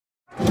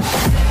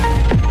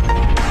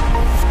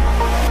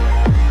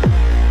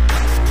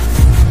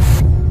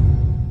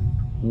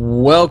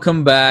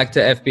Welcome back to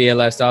FBA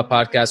Lifestyle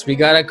Podcast. We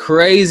got a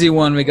crazy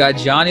one. We got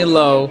Johnny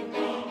Lowe.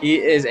 He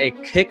is a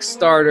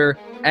Kickstarter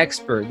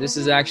expert. This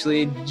is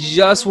actually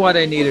just what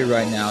I needed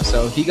right now.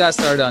 So he got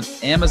started on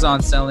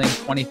Amazon selling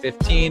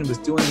 2015, was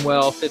doing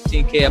well,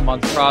 15K a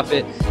month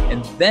profit.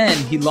 And then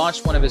he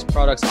launched one of his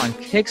products on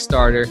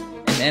Kickstarter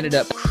and ended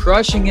up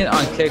crushing it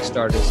on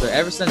Kickstarter. So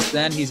ever since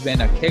then, he's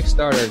been a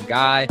Kickstarter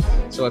guy.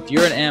 So if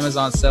you're an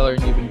Amazon seller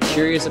and you've been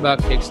curious about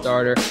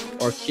Kickstarter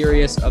or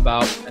curious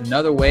about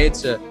another way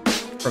to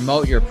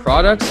promote your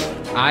products,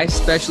 I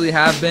especially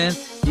have been.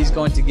 He's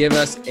going to give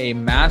us a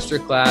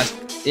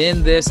masterclass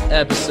in this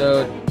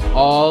episode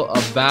all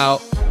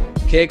about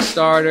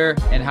Kickstarter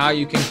and how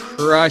you can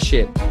crush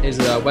it. His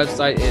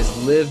website is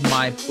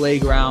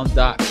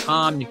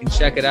livemyplayground.com. You can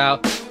check it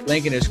out.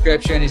 Link in the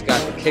description. He's got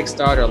the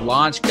Kickstarter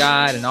launch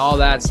guide and all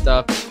that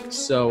stuff.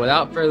 So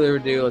without further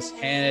ado, let's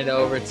hand it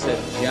over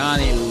to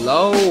Johnny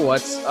Lowe.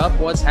 What's up?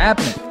 What's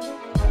happening?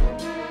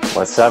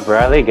 What's up,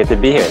 Riley? Good to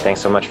be here.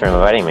 Thanks so much for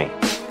inviting me.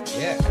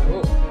 Yeah,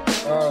 cool.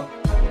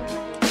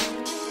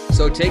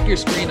 So take your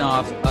screen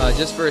off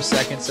just for a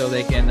second so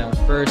they can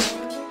first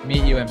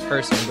meet you in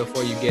person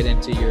before you get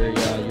into your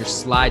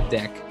slide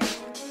deck.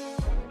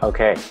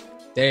 Okay.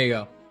 There you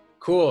go.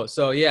 Cool.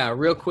 So yeah,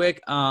 real quick,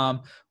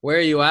 where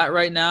are you at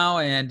right now?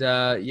 And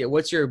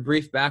what's your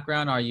brief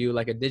background? Are you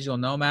like a digital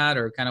nomad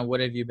or kind of what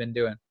have you been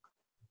doing?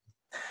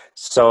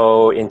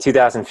 So in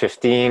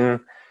 2015,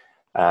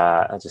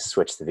 I'll just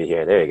switch the view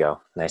here. There you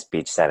go. Nice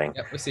beach setting.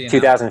 Yep, we'll see you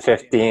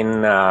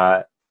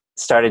 2015,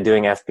 started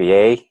doing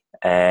FBA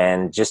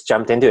and just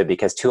jumped into it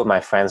because two of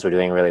my friends were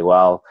doing really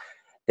well.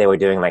 They were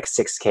doing like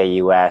 6K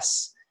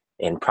US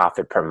in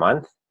profit per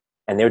month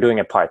and they were doing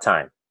it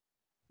part-time.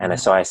 And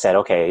so I said,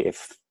 okay,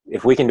 if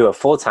we can do it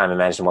full-time,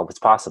 imagine what was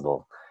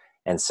possible.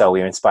 And so we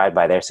were inspired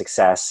by their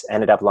success,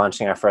 ended up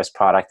launching our first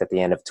product at the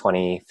end of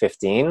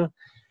 2015.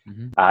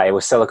 It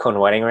was silicone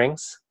wedding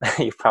rings.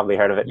 You've probably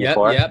heard of it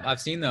before. Yep, I've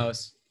seen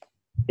those.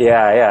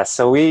 Yeah.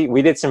 So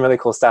we did some really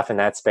cool stuff in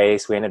that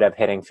space. We ended up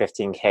hitting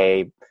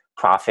 15K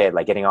profit,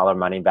 like getting all our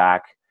money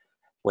back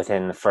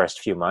within the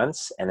first few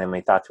months. And then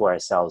we thought to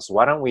ourselves,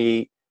 why don't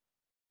we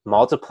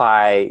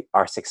multiply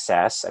our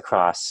success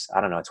across,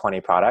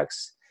 20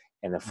 products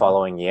in the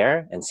following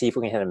year and see if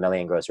we can hit $1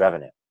 million gross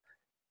revenue.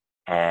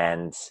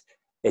 And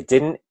it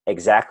didn't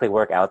exactly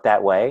work out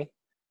that way,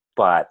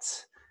 but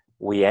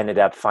we ended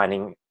up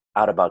finding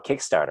out about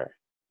Kickstarter.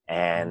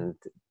 And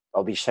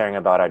I'll be sharing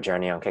about our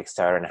journey on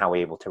Kickstarter and how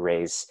we're able to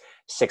raise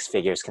 6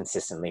 figures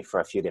consistently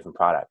for a few different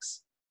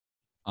products.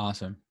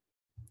 Awesome.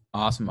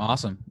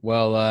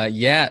 Well,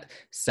 yeah,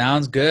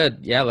 sounds good.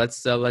 Yeah,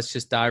 let's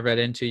just dive right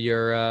into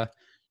your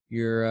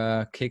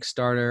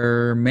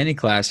Kickstarter mini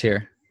class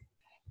here.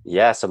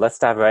 Yeah, so let's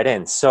dive right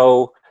in.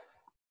 So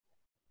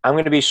I'm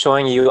going to be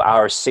showing you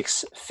our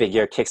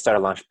 6-figure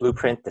Kickstarter launch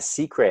blueprint, the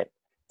secret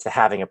to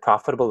having a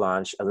profitable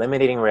launch,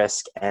 eliminating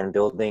risk, and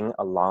building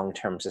a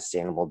long-term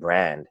sustainable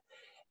brand.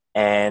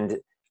 And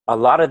a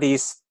lot of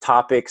these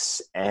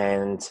topics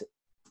and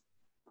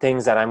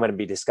things that I'm going to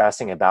be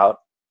discussing about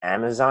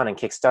Amazon and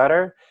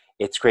Kickstarter,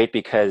 it's great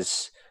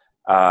because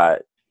a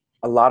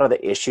lot of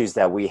the issues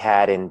that we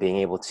had in being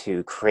able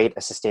to create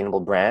a sustainable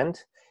brand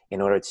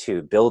in order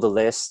to build a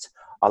list,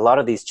 a lot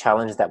of these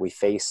challenges that we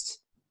faced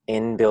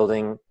in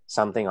building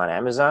something on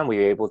Amazon, we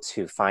were able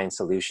to find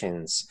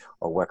solutions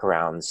or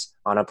workarounds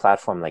on a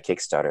platform like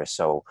Kickstarter.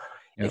 So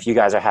if you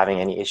guys are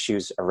having any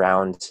issues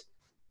around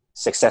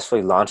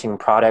successfully launching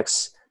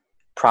products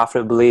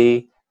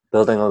profitably,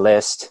 building a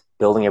list,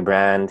 building a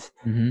brand,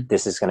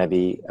 this is going to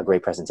be a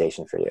great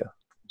presentation for you.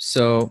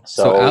 So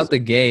out the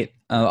gate,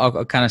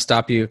 I'll kind of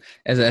stop you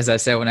as I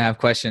said when I have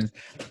questions.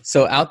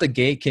 So out the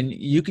gate,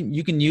 you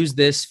can use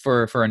this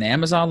for an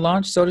Amazon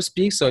launch, so to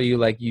speak. So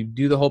you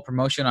do the whole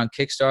promotion on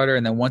Kickstarter,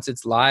 and then once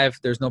it's live,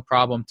 there's no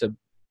problem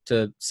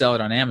to sell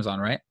it on Amazon,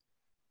 right?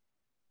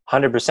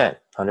 100%.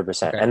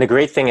 Okay. And the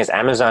great thing is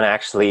Amazon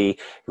actually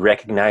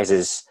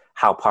recognizes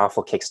how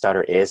powerful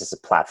Kickstarter is as a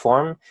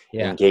platform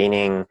in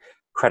gaining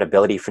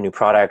credibility for new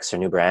products or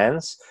new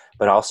brands,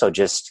 but also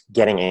just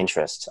getting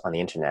interest on the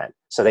internet.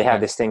 So they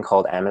have this thing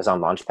called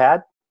Amazon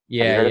Launchpad.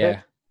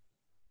 Yeah.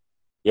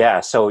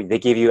 So they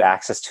give you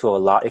access to a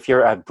lot. If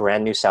you're a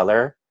brand new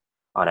seller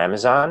on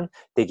Amazon,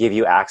 they give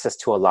you access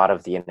to a lot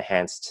of the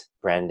enhanced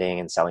branding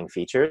and selling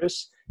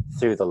features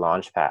through the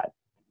Launchpad.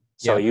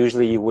 So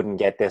usually you wouldn't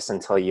get this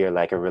until you're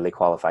like a really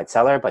qualified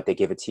seller, but they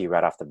give it to you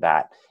right off the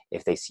bat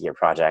if they see your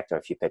project or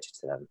if you pitch it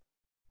to them.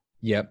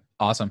 Yep.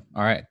 Awesome.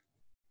 All right.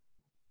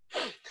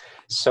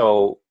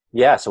 So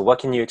what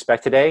can you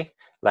expect today?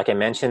 Like I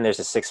mentioned, there's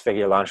a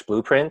 6-figure launch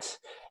blueprint,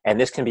 and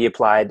this can be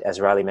applied, as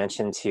Riley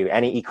mentioned, to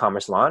any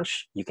e-commerce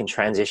launch. You can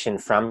transition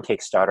from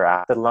Kickstarter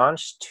after the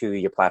launch to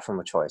your platform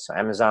of choice. So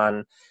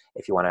Amazon,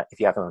 if you have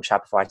your own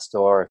Shopify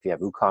store, if you have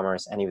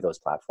WooCommerce, any of those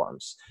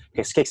platforms.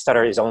 Because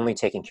Kickstarter is only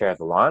taking care of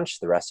the launch.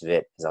 The rest of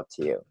it is up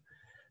to you.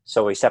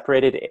 So we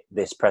separated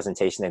this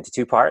presentation into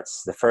 2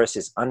 parts. The first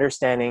is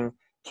understanding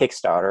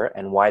Kickstarter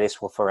and why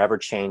this will forever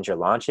change your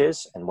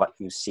launches and what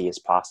you see as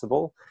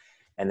possible.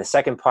 And the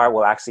second part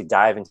will actually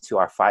dive into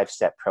our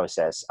 5-step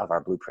process of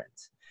our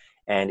blueprint.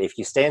 And if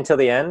you stay until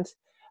the end,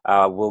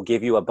 we'll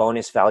give you a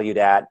bonus valued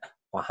at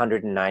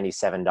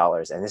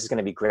 $197. And this is going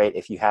to be great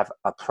if you have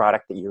a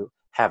product that you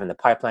have in the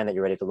pipeline that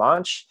you're ready to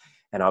launch.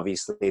 And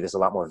obviously, there's a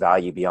lot more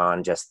value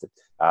beyond just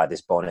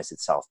this bonus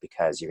itself,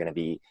 because you're going to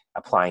be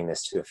applying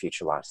this to a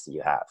future launch that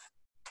you have.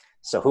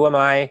 So who am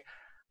I?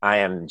 I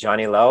am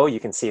Johnny Lowe.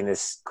 You can see in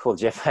this cool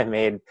GIF I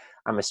made,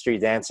 I'm a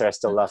street dancer. I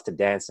still love to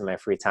dance in my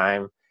free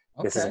time.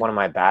 Okay. This is one of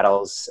my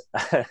battles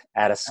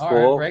at a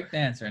school. Break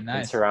dancer,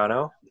 nice. In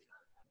Toronto.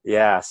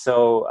 Yeah,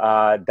 so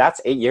that's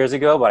 8 years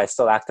ago, but I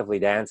still actively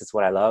dance. It's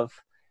what I love.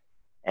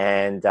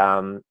 And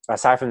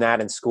aside from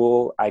that, in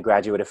school, I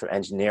graduated from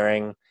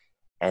engineering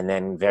and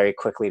then very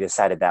quickly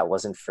decided that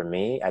wasn't for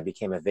me. I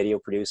became a video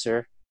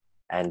producer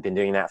and been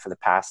doing that for the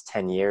past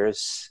 10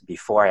 years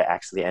before I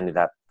actually ended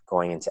up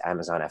going into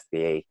Amazon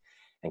FBA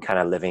and kind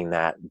of living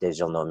that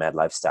digital nomad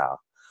lifestyle.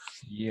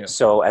 Yeah.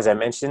 So as I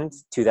mentioned,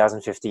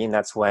 2015,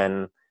 that's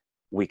when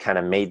we kind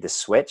of made the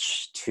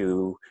switch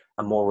to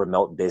a more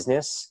remote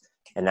business.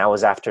 And that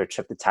was after a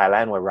trip to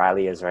Thailand, where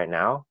Riley is right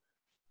now.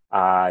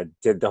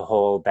 Did the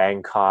whole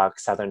Bangkok,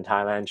 Southern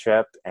Thailand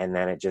trip. And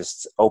then it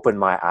just opened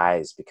my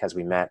eyes because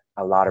we met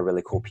a lot of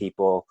really cool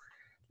people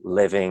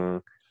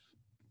living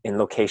in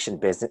location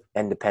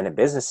independent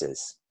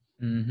businesses.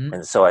 Mm-hmm.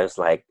 And so I was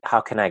like, how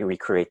can I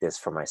recreate this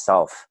for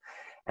myself?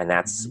 And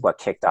that's what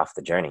kicked off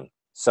the journey.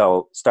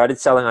 So started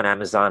selling on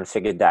Amazon,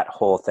 figured that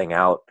whole thing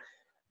out.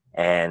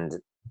 And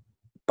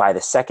by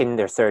the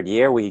second or third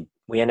year, we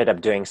ended up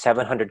doing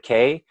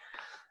 700K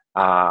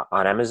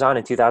on Amazon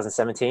in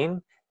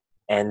 2017.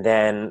 And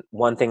then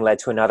one thing led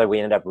to another. We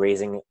ended up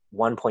raising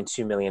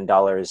 $1.2 million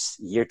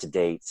year to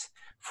date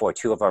for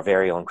 2 of our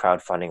very own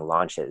crowdfunding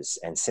launches.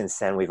 And since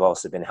then, we've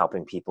also been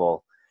helping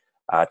people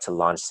to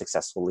launch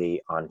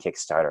successfully on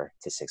Kickstarter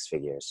to 6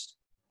 figures.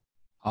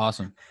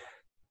 Awesome.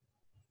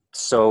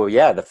 So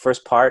yeah, the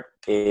first part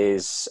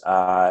is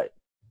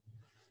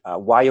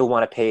why you'll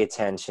want to pay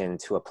attention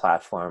to a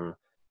platform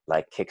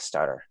like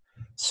Kickstarter.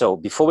 So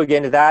before we get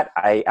into that,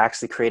 I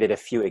actually created a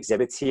few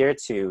exhibits here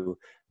to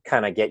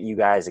kind of get you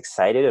guys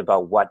excited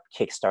about what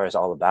Kickstarter is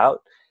all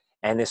about.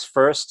 And this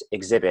first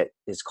exhibit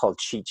is called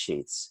Cheat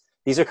Sheets.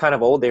 These are kind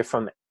of old. They're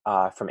from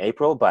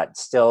April, but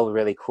still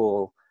really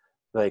cool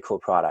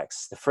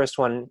products. The first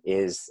one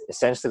is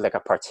essentially like a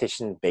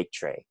partitioned bake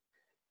tray.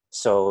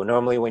 So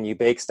normally when you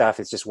bake stuff,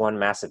 it's just one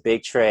massive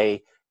bake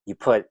tray. You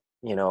put,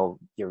 your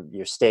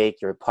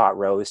steak, your pot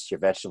roast, your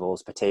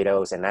vegetables,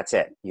 potatoes, and that's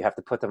it. You have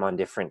to put them on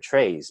different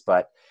trays.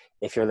 But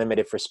if you're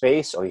limited for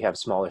space or you have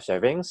smaller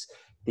servings,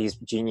 these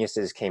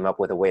geniuses came up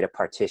with a way to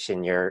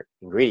partition your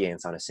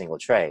ingredients on a single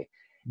tray.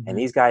 Mm-hmm. And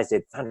these guys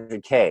did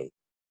 100K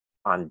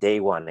on day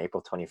one,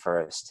 April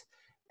 21st.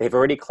 They've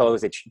already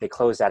closed. They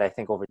closed at, I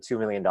think, over $2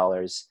 million.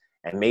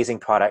 An amazing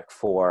product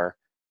for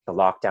the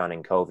lockdown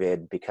and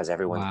COVID because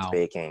everyone's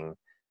baking,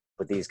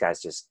 but these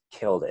guys just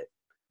killed it.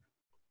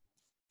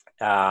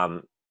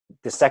 The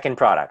second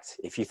product,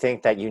 if you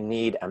think that you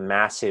need a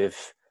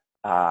massive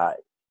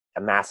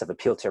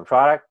appeal to a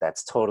product,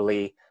 that's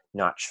totally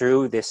not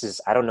true. This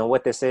is, I don't know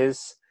what this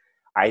is.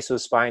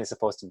 IsoSpine is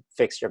supposed to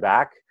fix your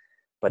back,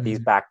 but these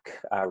back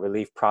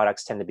relief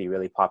products tend to be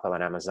really popular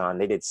on Amazon.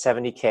 They did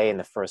 70K in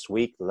the first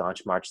week,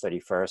 launched March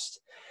 31st,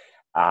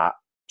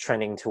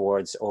 trending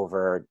towards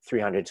over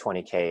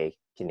 320K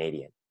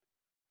Canadian.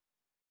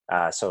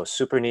 So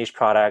super niche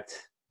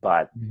product,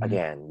 but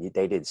again,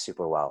 they did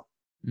super well.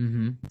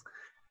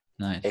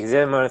 Nice.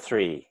 Exhibit number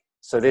 3.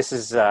 So this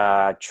is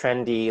a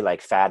trendy,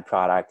 like fad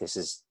product. This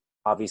is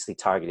obviously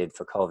targeted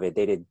for COVID.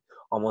 They did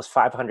almost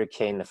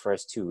 500K in the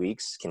first 2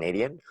 weeks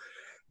Canadian,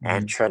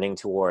 and trending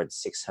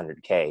towards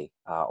 600K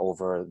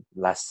over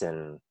less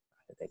than,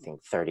 I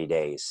think, 30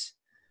 days.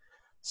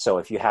 So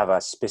if you have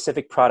a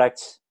specific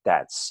product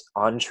that's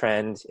on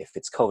trend, if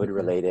it's COVID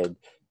related,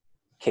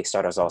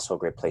 Kickstarter is also a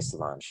great place to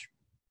launch.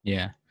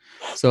 Yeah.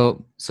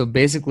 So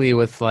basically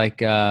with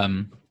like,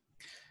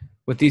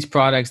 with these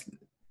products,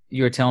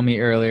 you were telling me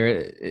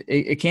earlier,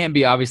 it can't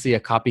be obviously a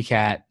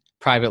copycat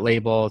private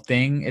label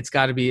thing. It's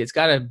got to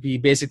be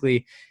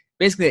basically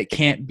it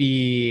can't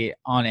be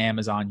on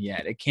Amazon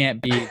yet. It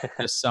can't be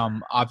just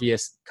some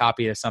obvious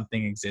copy of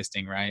something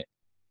existing, right?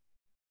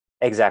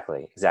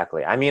 Exactly.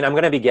 I mean, I'm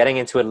going to be getting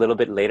into it a little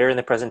bit later in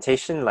the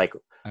presentation, like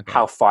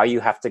how far you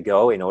have to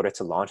go in order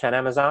to launch on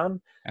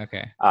Amazon.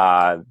 Okay.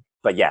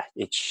 But yeah,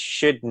 it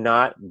should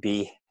not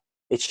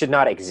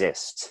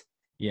exist.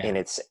 Yeah. And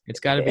it's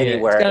got to be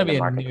anywhere it's got to in be the a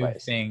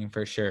marketplace. new thing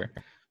for sure.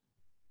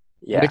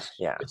 Yeah.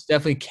 Which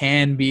definitely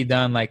can be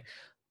done. Like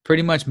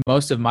pretty much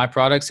most of my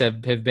products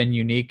have been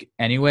unique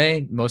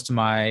anyway, most of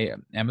my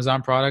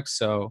Amazon products.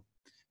 So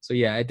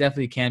yeah, it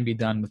definitely can be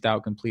done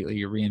without completely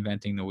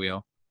reinventing the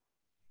wheel.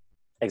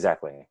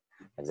 Exactly.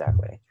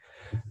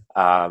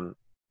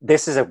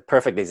 This is a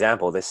perfect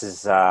example. This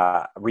is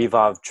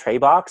Revolve Tray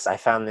Box. I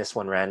found this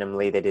one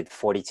randomly. They did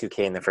 42K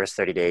in the first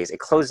 30 days. It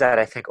closed at,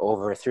 I think,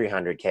 over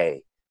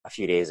 300K a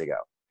few days ago.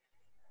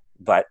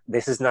 But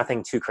this is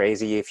nothing too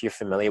crazy. If you're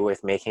familiar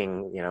with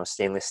making,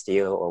 stainless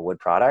steel or wood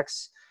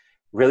products,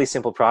 really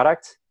simple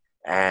product,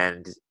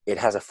 and it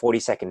has a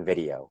 40-second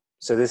video.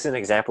 So this is an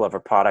example of a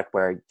product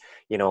where,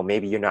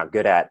 maybe you're not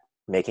good at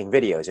making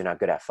videos, you're not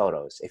good at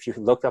photos. If you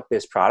looked up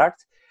this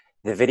product,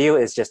 the video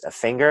is just a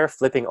finger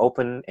flipping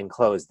open and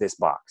close this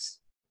box.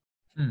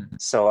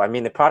 So, I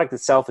mean, the product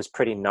itself is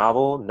pretty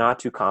novel, not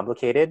too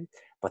complicated,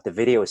 but the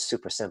video is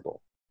super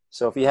simple.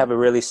 So if you have a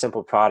really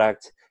simple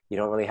product, you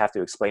don't really have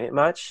to explain it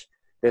much.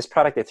 This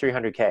product at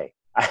 $300K.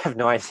 I have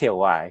no idea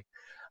why,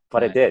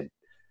 but it did.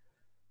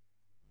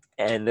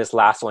 And this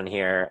last one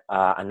here,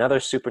 another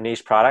super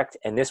niche product.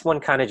 And this one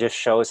kind of just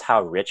shows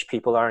how rich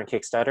people are in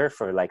Kickstarter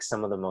for like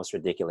some of the most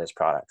ridiculous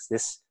products.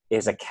 This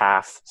is a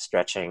calf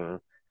stretching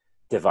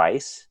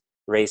device,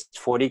 raised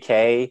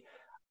 $40K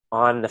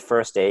on the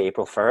first day,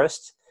 April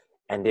 1st,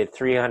 and did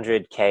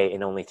 $300K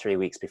in only 3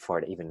 weeks before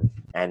it even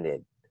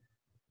ended.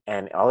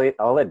 And all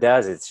it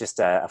does is just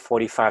a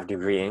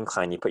 45-degree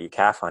incline. You put your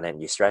calf on it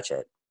and you stretch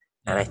it.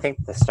 And I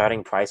think the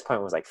starting price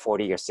point was like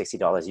 $40 or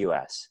 $60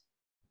 US.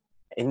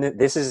 And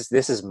this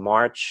is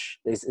March.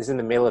 This is in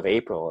the middle of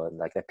April, and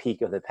like the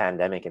peak of the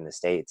pandemic in the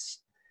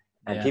States,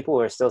 and people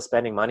were still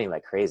spending money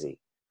like crazy.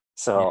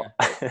 So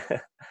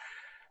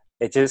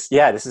this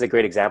is a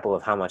great example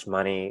of how much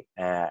money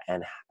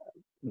and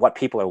what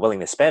people are willing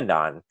to spend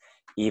on,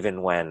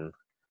 even when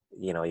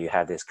you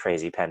have this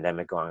crazy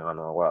pandemic going on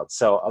in the world.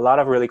 So a lot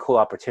of really cool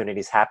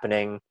opportunities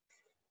happening,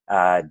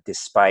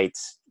 despite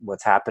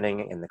what's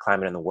happening in the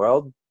climate in the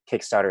world.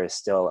 Kickstarter is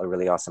still a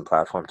really awesome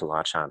platform to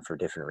launch on for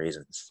different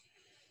reasons.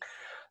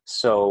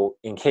 So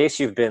in case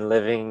you've been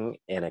living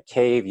in a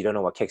cave, you don't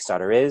know what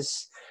Kickstarter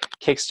is.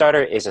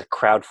 Kickstarter is a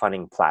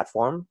crowdfunding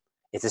platform.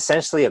 It's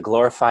essentially a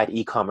glorified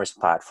e-commerce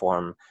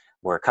platform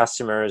where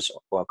customers,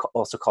 or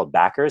also called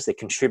backers, they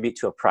contribute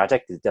to a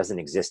project that doesn't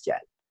exist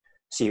yet.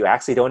 So you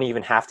actually don't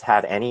even have to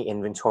have any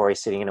inventory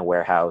sitting in a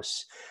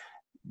warehouse.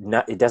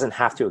 It doesn't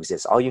have to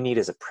exist. All you need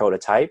is a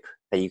prototype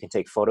that you can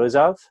take photos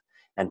of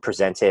and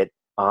present it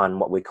on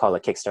what we call a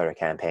Kickstarter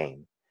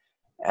campaign.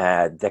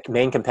 The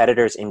main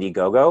competitor is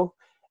Indiegogo.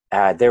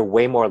 They're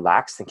way more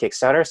lax than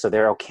Kickstarter, so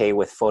they're okay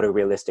with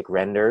photorealistic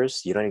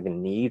renders. You don't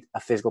even need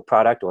a physical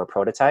product or a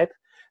prototype.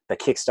 But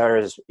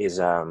Kickstarter is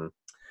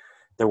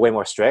they're way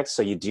more strict,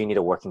 so you do need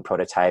a working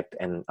prototype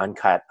and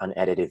uncut,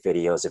 unedited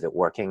videos of it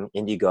working.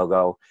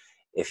 Indiegogo,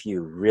 if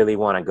you really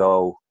want to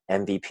go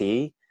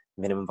MVP,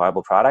 minimum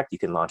viable product, you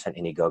can launch on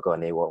Indiegogo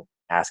and they will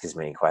ask as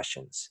many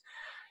questions.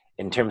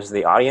 In terms of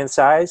the audience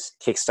size,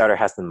 Kickstarter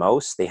has the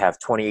most. They have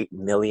 28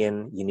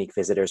 million unique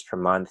visitors per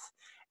month,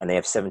 and they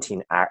have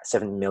 17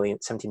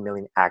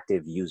 million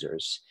active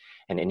users.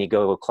 And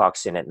Indiegogo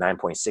clocks in at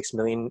 9.6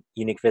 million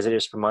unique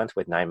visitors per month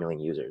with 9 million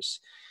users.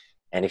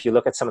 And if you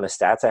look at some of the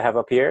stats I have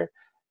up here,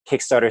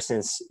 Kickstarter,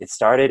 since it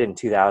started in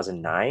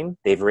 2009,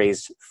 they've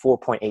raised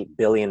 $4.8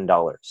 billion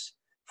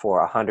for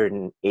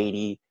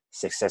 180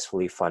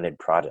 successfully funded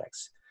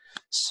projects.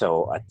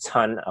 So a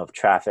ton of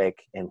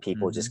traffic and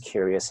people just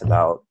curious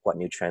about what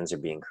new trends are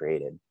being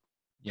created.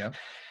 Yeah.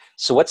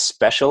 So what's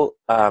special?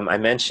 I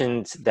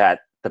mentioned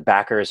that the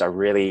backers are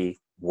really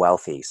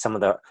wealthy. Some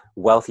of the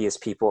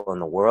wealthiest people in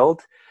the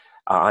world,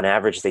 on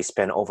average, they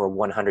spend over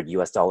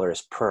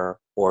 $100 per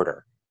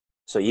order.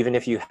 So even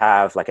if you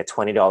have like a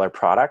 $20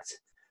 product,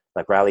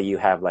 like Riley, you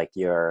have like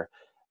your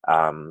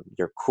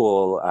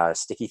cool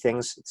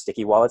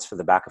sticky wallets for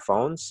the back of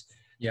phones.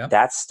 Yeah.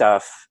 That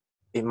stuff,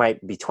 it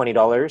might be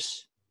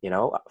 $20,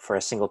 for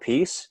a single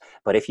piece.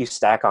 But if you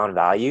stack on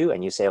value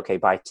and you say, okay,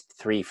 buy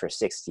 3 for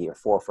 60 or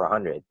 4 for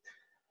 100,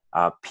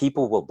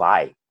 people will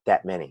buy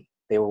that many.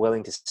 They were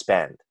willing to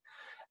spend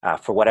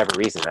for whatever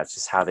reason. That's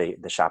just how the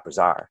shoppers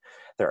are.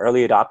 They're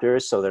early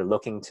adopters, so they're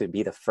looking to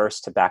be the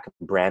first to back a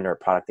brand or a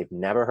product they've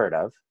never heard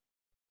of.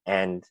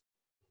 And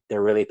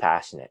they're really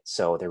passionate.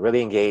 So they're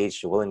really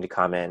engaged, they're willing to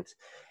comment.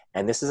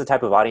 And this is a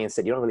type of audience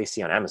that you don't really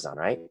see on Amazon,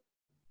 right?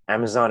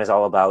 Amazon is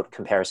all about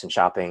comparison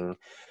shopping.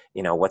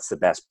 What's the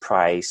best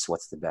price?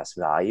 What's the best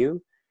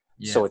value?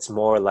 Yeah. So it's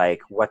more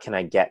like, what can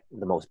I get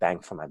the most bang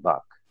for my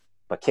buck?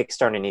 But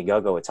Kickstarter and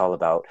Indiegogo, it's all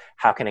about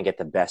how can I get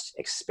the best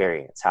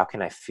experience? How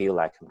can I feel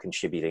like I'm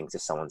contributing to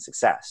someone's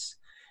success?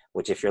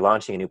 Which, if you're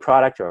launching a new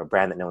product or a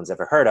brand that no one's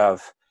ever heard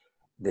of,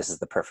 this is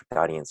the perfect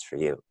audience for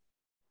you.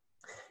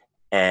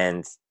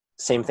 And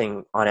same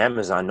thing on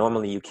Amazon.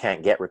 Normally you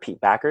can't get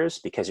repeat backers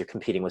because you're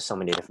competing with so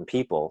many different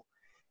people.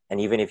 And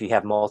even if you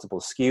have multiple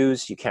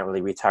SKUs, you can't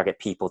really retarget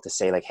people to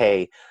say like,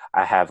 hey,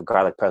 I have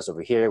garlic press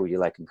over here. Would you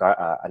like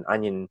an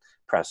onion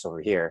press over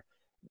here?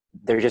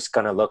 They're just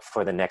going to look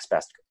for the next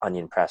best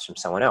onion press from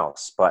someone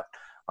else. But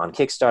on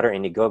Kickstarter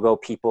and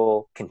Indiegogo,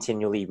 people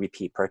continually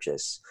repeat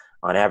purchase.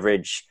 On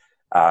average,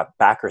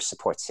 backers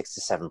support 6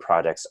 to 7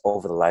 projects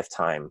over the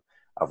lifetime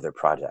of their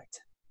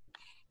project.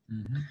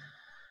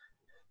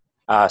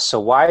 Mm-hmm. So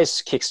why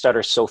is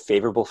Kickstarter so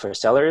favorable for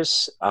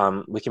sellers?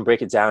 We can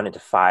break it down into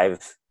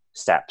 5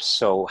 steps.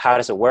 So how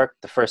does it work?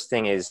 The first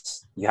thing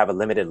is you have a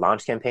limited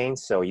launch campaign.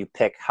 So you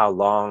pick how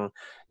long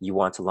you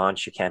want to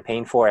launch your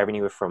campaign for,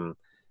 anywhere from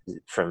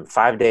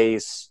 5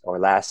 days or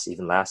less,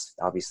 even less.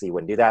 Obviously you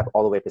wouldn't do that,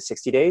 all the way up to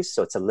 60 days.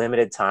 So it's a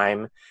limited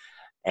time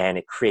and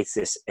it creates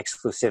this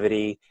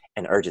exclusivity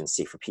and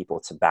urgency for people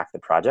to back the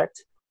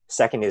project.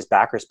 Second is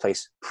backers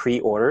place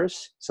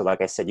pre-orders. So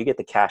like I said, you get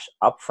the cash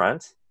up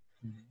front,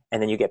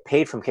 and then you get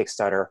paid from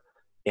Kickstarter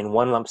in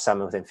one lump sum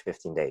within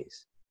 15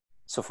 days.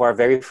 So for our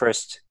very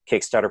first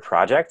Kickstarter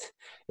project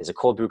is a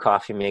cold brew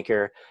coffee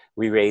maker.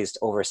 We raised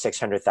over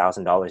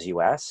 $600,000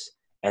 US.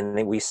 And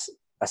then we,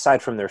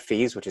 aside from their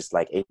fees, which is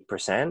like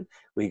 8%,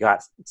 we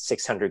got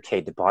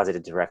 600K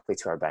deposited directly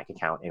to our bank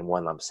account in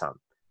one lump sum.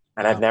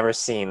 And I've never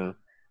seen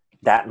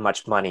that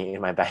much money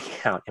in my bank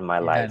account in my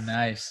life.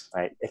 Nice.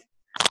 Right?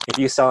 If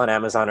you sell on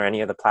Amazon or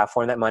any other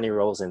platform, that money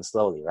rolls in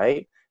slowly,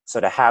 right?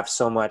 So to have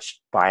so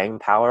much buying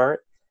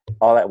power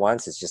all at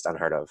once is just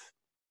unheard of.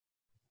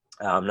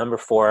 Number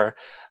 4,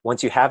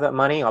 once you have that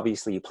money,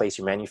 obviously you place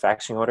your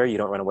manufacturing order. You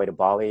don't run away to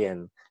Bali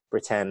and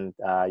pretend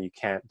you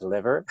can't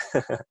deliver.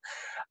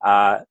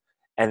 And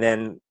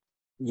then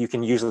you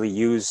can usually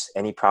use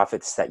any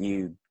profits that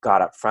you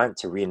got up front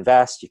to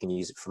reinvest. You can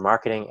use it for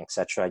marketing,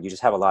 etc. You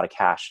just have a lot of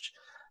cash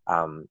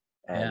and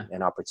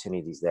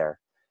opportunities there.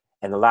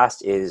 And the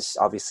last is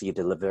obviously you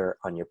deliver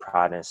on your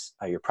promise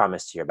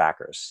to your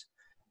backers,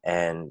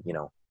 and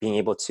being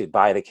able to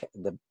buy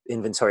the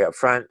inventory up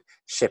front,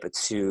 ship it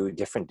to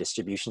different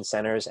distribution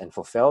centers and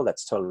fulfill.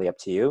 That's totally up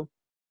to you,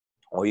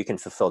 or you can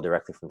fulfill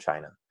directly from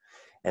China.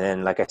 And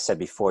then, like I said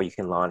before, you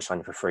can launch on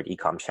your preferred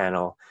e-com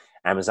channel,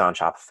 Amazon,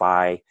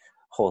 Shopify,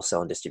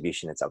 wholesale and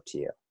distribution. It's up to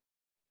you.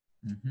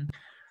 Mm-hmm.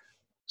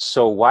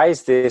 So why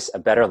is this a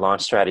better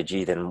launch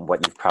strategy than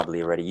what you've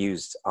probably already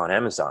used on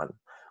Amazon?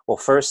 Well,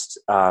 first,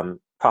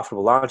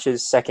 profitable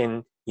launches.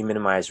 Second, you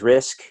minimize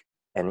risk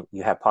and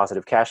you have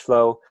positive cash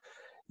flow.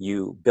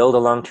 You build a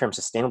long-term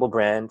sustainable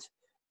brand.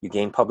 You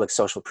gain public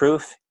social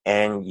proof,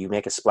 and you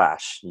make a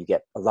splash. You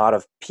get a lot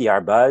of PR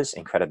buzz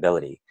and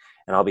credibility.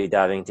 And I'll be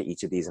diving into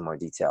each of these in more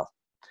detail.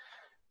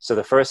 So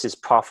the first is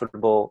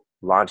profitable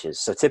launches.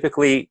 So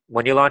typically,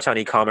 when you launch on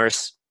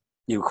e-commerce,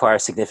 you require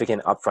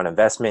significant upfront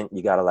investment.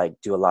 You got to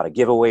do a lot of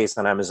giveaways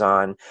on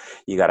Amazon.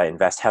 You got to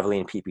invest heavily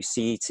in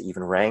PPC to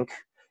even rank.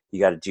 You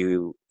got to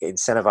do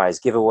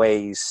incentivized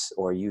giveaways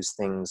or use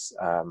things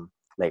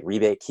like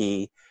Rebate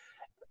Key.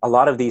 A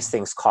lot of these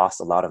things cost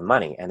a lot of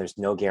money, and there's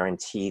no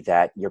guarantee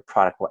that your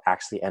product will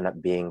actually end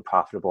up being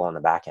profitable on the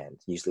back end.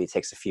 Usually it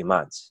takes a few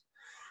months.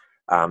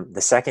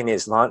 The second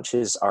is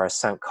launches are a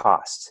sunk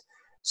cost.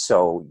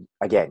 So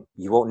again,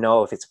 you won't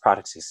know if it's a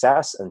product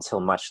success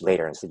until much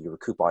later, until you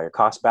recoup all your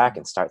costs back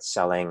and start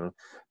selling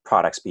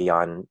products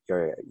beyond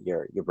your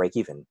break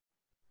even.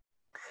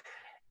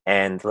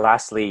 And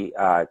lastly,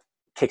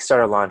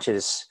 Kickstarter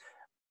launches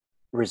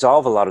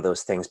resolve a lot of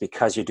those things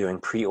because you're doing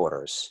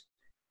pre-orders.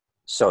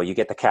 So you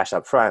get the cash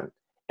up front,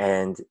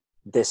 and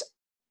this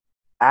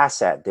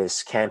asset,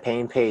 this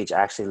campaign page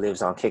actually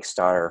lives on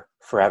Kickstarter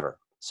forever.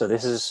 So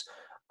this is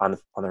on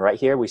the right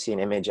here, we see an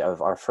image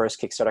of our first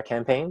Kickstarter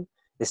campaign.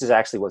 This is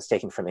actually what's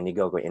taken from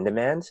Indiegogo in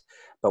demand,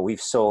 but we've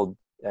sold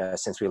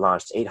since we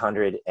launched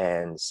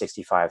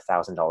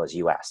 $865,000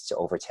 US to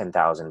over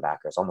 10,000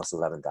 backers, almost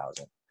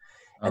 11,000.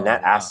 And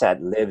that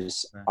asset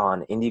lives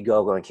on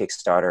Indiegogo and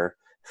Kickstarter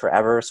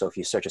forever. So if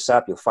you search us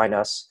up, you'll find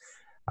us.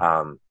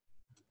 You'll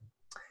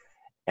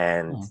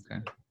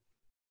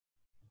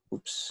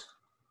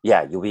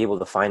be able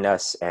to find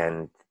us,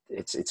 and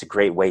it's a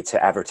great way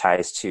to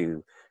advertise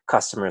to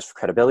customers for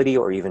credibility,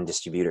 or even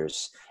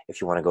distributors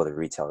if you want to go the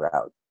retail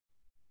route.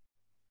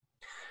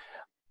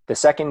 The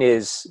second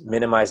is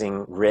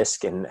minimizing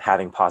risk and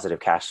having positive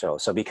cash flow.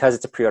 So because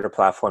it's a pre-order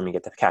platform, you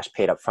get the cash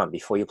paid up front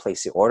before you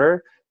place the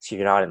order, so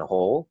you're not in the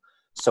hole.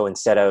 So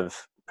instead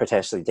of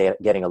potentially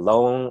getting a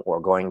loan or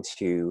going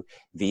to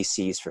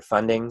VCs for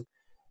funding,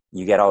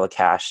 you get all the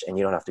cash and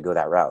you don't have to go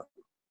that route.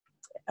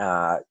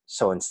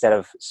 So instead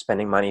of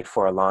spending money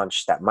for a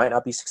launch that might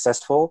not be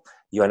successful,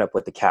 you end up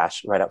with the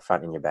cash right up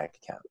front in your bank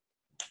account.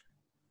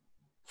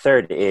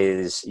 Third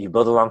is you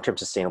build a long-term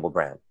sustainable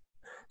brand.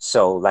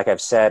 So like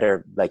I've said,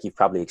 or like you've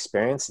probably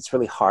experienced, it's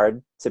really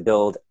hard to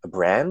build a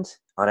brand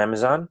on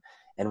Amazon.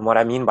 And what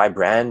I mean by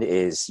brand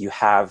is you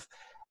have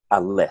a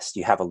list.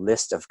 You have a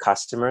list of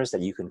customers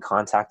that you can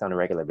contact on a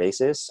regular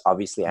basis.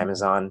 Obviously,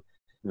 Amazon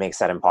makes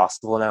that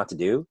impossible now to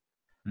do.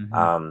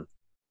 Mm-hmm.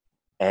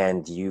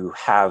 And you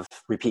have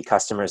repeat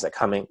customers that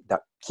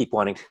keep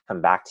wanting to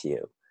come back to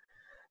you.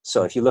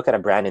 So if you look at a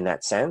brand in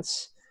that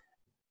sense,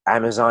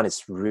 Amazon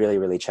is really,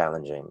 really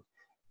challenging.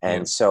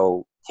 And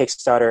so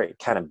Kickstarter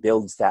kind of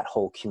builds that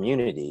whole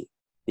community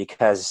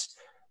because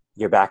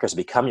your backers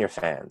become your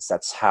fans.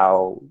 That's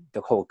how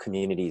the whole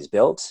community is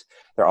built.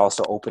 They're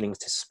also opening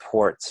to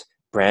support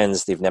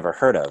brands they've never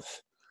heard of.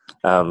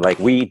 Like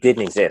we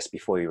didn't exist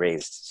before we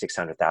raised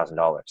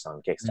 $600,000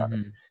 on Kickstarter.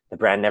 Mm-hmm. The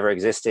brand never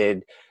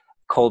existed.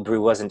 Cold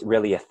brew wasn't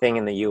really a thing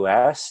in the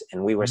US,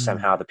 and we were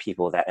somehow the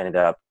people that ended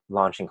up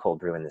launching cold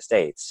brew in the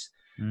States.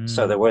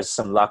 So there was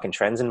some luck and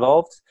trends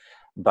involved,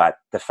 but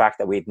the fact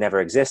that we'd never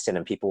existed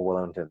and people were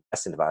willing to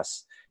invest in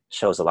us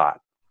shows a lot.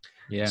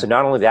 Yeah. So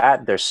not only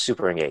that, they're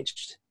super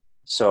engaged.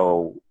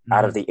 So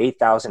out of the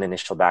 8,000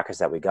 initial backers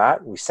that we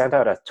got, we sent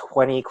out a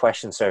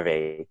 20-question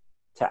survey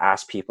to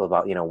ask people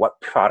about,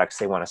 what products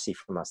they want to see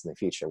from us in the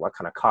future, what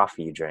kind of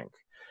coffee you drink,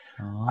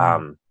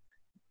 Oh,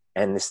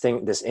 And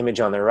this image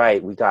on the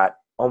right, we got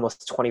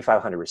almost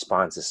 2,500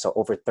 responses. So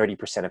over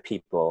 30% of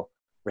people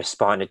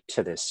responded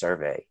to this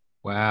survey.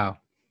 wow.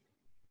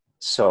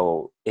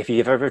 So if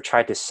you've ever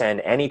tried to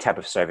send any type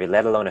of survey,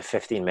 let alone a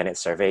 15-minute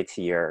survey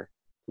to your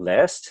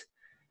list,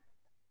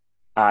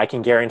 I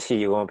can guarantee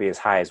you won't be as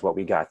high as what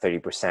we got,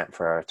 30%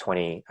 for a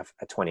 20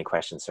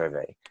 question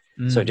survey.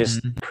 So it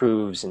just Hmm.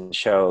 proves and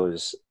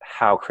shows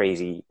how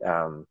crazy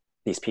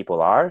these people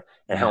are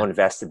and how Yeah.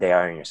 invested they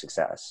are in your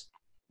success.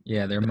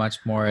 Yeah,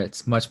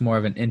 it's much more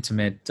of an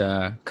intimate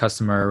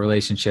customer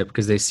relationship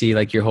because they see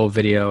like your whole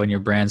video and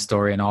your brand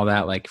story and all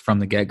that like from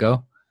the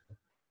get-go.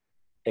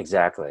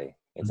 Exactly.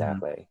 Hmm.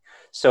 Exactly.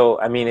 So,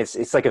 I mean,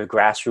 it's like a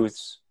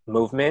grassroots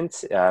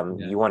movement. Yeah.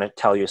 You want to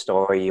tell your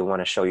story, you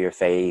want to show your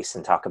face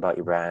and talk about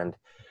your brand,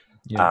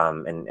 Yeah.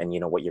 and you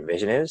know what your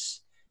vision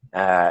is.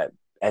 Uh,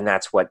 and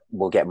that's what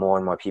will get more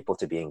and more people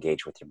to be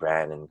engaged with your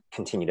brand and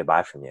continue to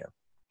buy from you.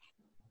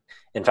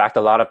 In fact,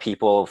 a lot of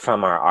people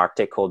from our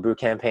Arctic Cold Brew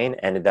campaign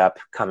ended up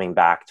coming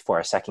back for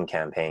a second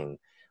campaign,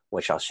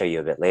 which I'll show you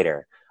a bit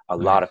later. A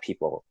lot of Nice.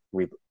 people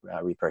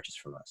repurchased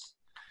from us.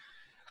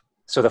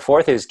 So the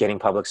fourth is getting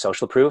public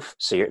social proof.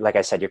 So like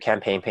I said, your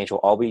campaign page will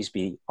always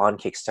be on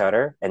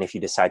Kickstarter. And if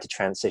you decide to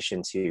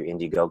transition to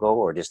Indiegogo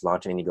or just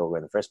launch an Indiegogo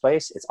in the first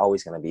place, it's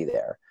always going to be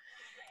there.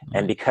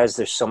 And Nice. because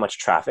there's so much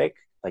traffic,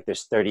 like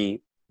there's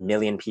 30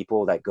 million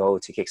people that go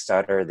to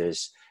Kickstarter.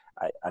 There's,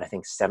 I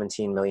think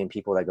 17 million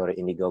people that go to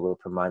Indiegogo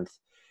per month.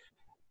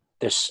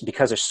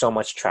 Because there's so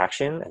much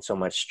traction and so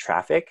much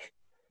traffic,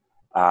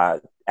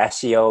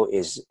 SEO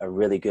is a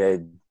really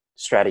good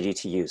strategy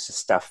to use to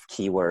stuff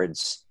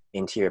keywords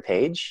into your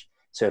page.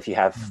 So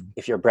Mm.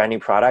 if you're a brand new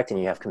product and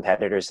you have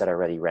competitors that are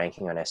already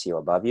ranking on SEO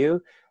above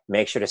you,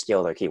 make sure to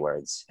steal their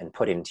keywords and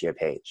put it into your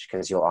page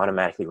because you'll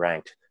automatically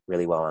rank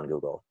really well on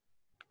Google.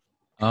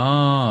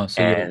 Oh,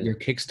 so And your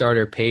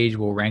Kickstarter page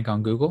will rank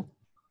on Google?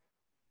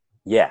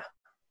 yeah,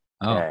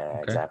 Oh, yeah,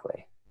 okay.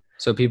 exactly.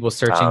 So people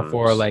searching Um,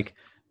 for like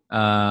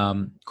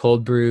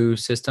cold brew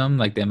system,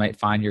 like they might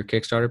find your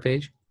Kickstarter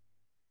page.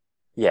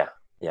 yeah,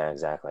 yeah,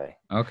 exactly.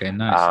 Okay,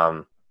 nice.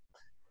 Um,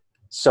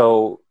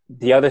 So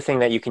the other thing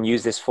that you can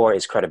use this for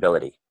is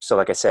credibility. So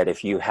like I said,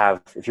 if you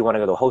want to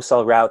go the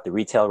wholesale route, the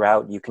retail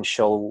route, you can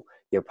show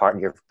your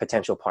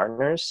potential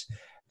partners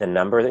the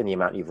number and the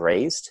amount you've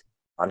raised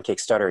on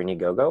Kickstarter and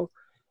Indiegogo,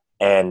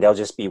 and they'll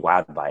just be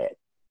wowed by it.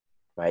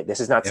 Right?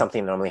 This is not Yep.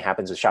 something that normally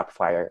happens with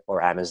Shopify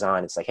or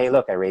Amazon. It's like, hey,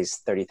 look, I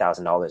raised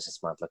 $30,000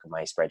 this month. Look at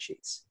my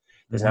spreadsheets.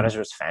 There's not Hmm. as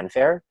much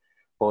fanfare,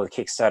 but with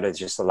Kickstarter, there's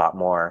just a lot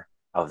more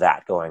of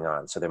that going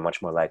on. So they're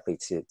much more likely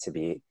to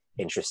be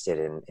interested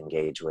and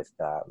engage with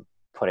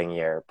putting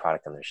your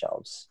product on their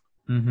shelves.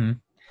 Hmm.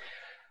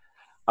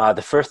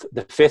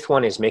 The fifth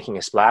one is making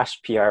a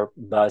splash, PR,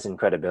 buzz, and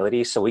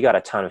credibility. So we got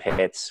a ton of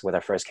hits with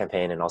our first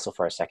campaign and also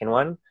for our second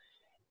one.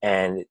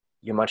 And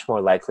you're much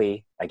more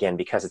likely, again,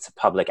 because it's a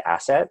public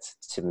asset,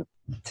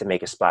 to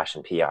make a splash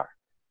in PR.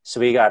 So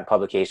we got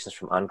publications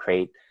from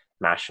Uncrate,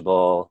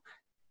 Mashable,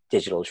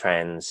 Digital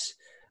Trends.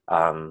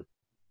 Um,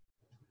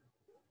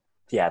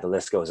 yeah, the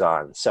list goes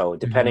on. So Hmm.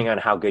 depending on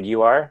how good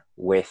you are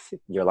with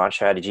your launch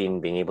strategy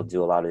and being able to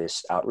do a lot of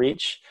this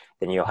outreach,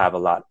 then you'll have a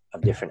lot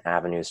of different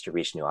avenues to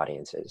reach new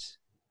audiences.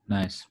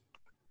 Nice.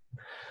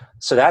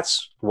 So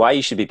that's why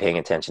you should be paying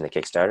attention to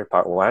Kickstarter,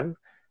 part one.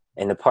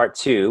 And the part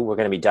two, we're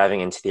going to be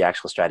diving into the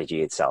actual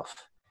strategy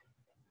itself.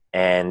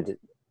 And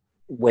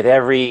with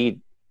every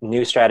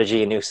new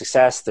strategy and new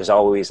success, there's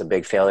always a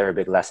big failure, a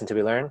big lesson to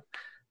be learned.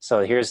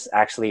 So here's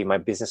actually my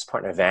business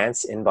partner,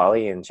 Vance, in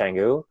Bali, in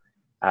Canggu,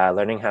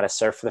 learning how to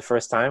surf for the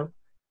first time.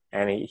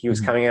 And he was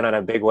Hmm. coming in on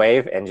a big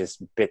wave and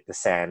just bit the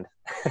sand.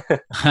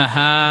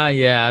 Haha,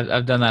 yeah,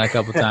 I've done that a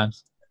couple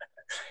times.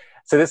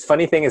 So this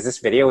funny thing is this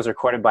video was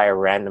recorded by a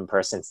random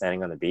person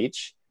standing on the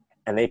beach,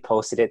 and they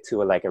posted it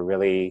to like a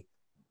really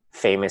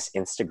famous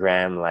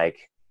Instagram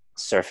like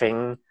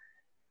surfing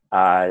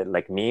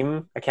like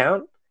meme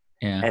account.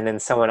 Yeah. And then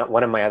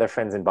one of my other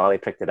friends in Bali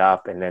picked it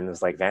up and then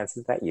was like, Vance,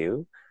 is that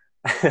you?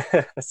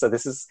 So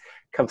this is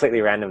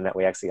completely random that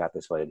we actually got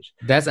this footage.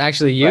 That's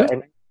actually you? But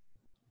and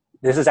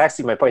this is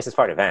actually my voice is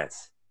part of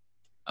Vance.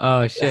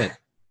 Oh shit.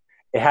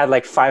 It had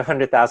like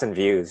 500,000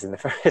 views in the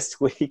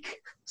first week.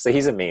 So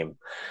he's a meme.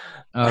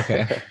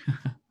 Okay.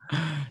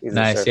 He's a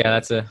Nice. Yeah, surfer.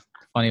 that's a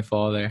funny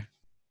fall there.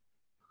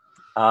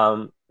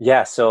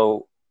 Yeah,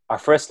 so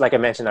like I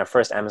mentioned, our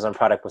first Amazon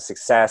product was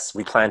success.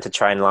 We planned to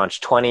try and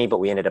launch 20, but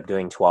we ended up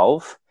doing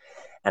 12.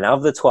 And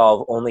of the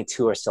 12, only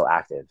two are still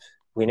active.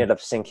 We ended up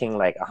sinking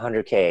like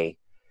 100K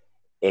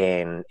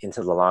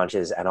into the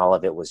launches, and all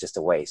of it was just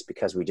a waste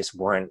because we just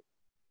weren't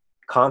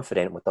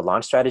confident with the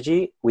launch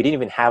strategy. We didn't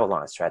even have a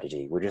launch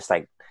strategy. We're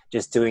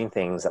just doing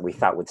things that we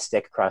thought would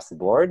stick across the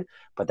board,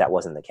 but that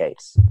wasn't the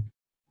case.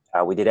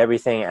 We did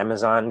everything: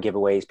 Amazon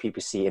giveaways,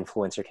 PPC,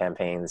 influencer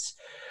campaigns,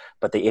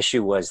 but the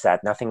issue was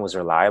that nothing was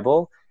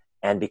reliable.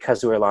 And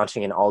because we were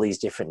launching in all these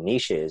different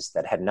niches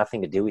that had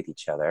nothing to do with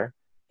each other,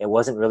 it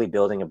wasn't really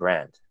building a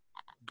brand.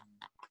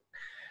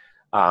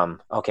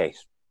 Okay,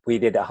 we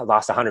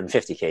lost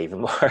 150K,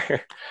 even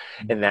more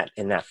in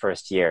that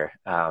first year.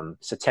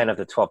 So 10 of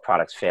the 12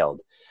 products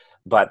failed.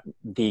 But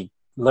the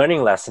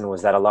learning lesson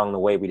was that along the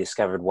way, we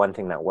discovered one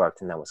thing that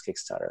worked, and that was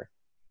Kickstarter.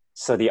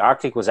 So the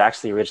Arctic was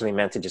actually originally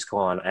meant to just go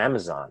on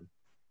Amazon.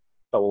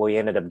 But what we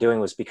ended up doing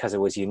was, because it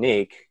was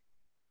unique,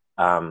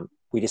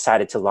 we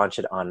decided to launch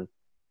it on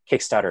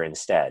Kickstarter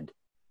instead.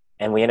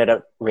 And we ended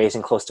up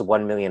raising close to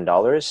 $1 million,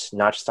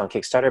 not just on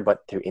Kickstarter,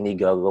 but through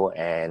Indiegogo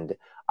and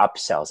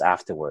upsells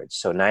afterwards.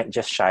 So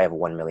just shy of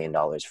 $1 million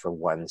for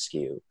one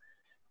SKU,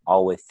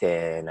 all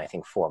within, I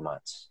think, 4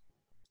 months.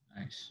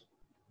 Nice.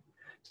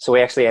 So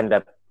we actually ended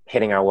up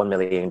hitting our $1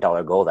 million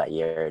goal that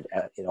year.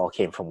 It all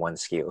came from one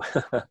SKU.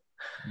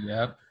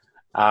 Yep.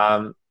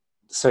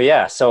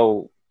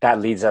 So that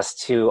leads us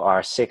to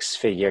our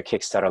 6-figure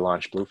Kickstarter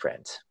launch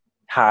blueprint.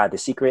 The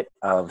secret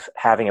of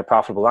having a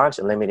profitable launch,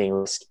 eliminating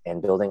risk, and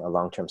building a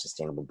long-term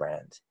sustainable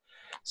brand.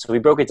 So we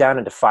broke it down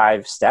into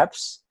 5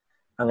 steps.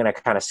 I'm going to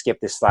kind of skip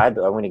this slide,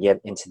 but I'm going to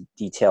get into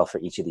detail for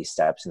each of these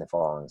steps in the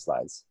following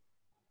slides.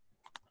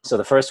 So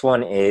the first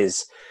one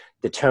is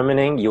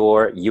determining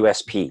your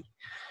USP.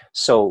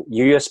 So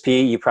your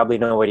USP, you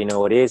probably already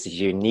know what it is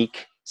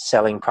unique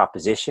selling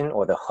proposition,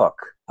 or the hook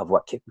of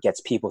what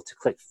gets people to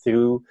click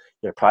through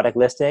your product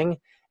listing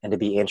and to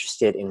be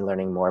interested in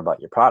learning more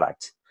about your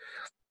product.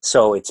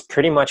 So it's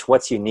pretty much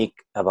what's unique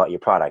about your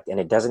product.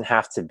 And it doesn't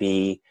have to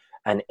be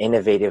an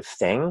innovative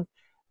thing.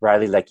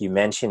 Rather, like you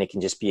mentioned, it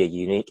can just be a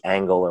unique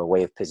angle or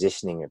way of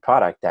positioning your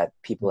product that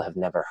people have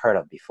never heard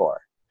of before.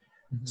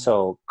 Mm-hmm.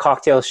 So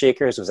cocktail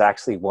shakers was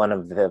actually one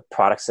of the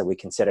products that we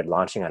considered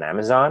launching on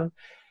Amazon.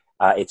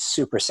 It's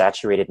super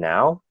saturated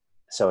now.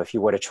 So if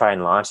you were to try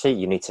and launch it,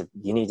 you need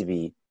to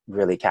be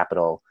really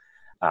capital.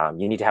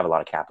 You need to have a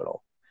lot of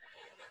capital.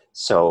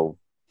 So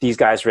these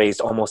guys raised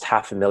almost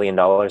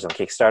 $500,000 on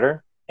Kickstarter.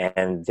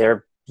 And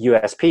their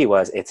USP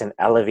was it's an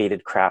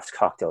elevated craft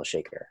cocktail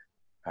shaker.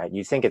 Right?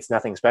 You think it's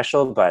nothing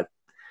special, but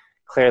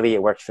clearly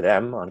it worked for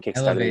them on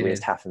Kickstarter. Elevated. They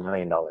raised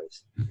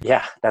 $500,000.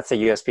 Yeah, that's a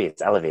USP.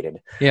 It's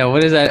elevated. Yeah,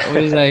 what does that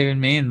even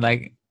mean?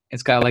 Like,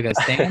 it's got like a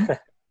stand?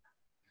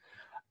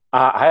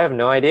 I have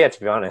no idea, to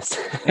be honest.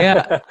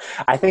 Yeah.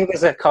 I think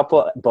there's a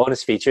couple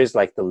bonus features,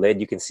 like the lid.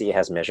 You can see it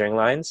has measuring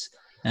lines.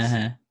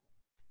 Uh-huh.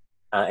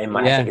 I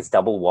think it's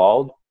double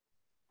walled.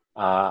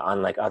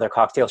 Unlike other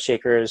cocktail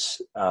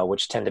shakers,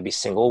 which tend to be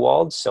single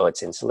walled, so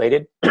it's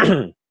insulated,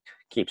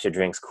 keeps your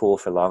drinks cool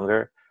for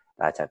longer,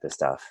 that type of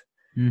stuff.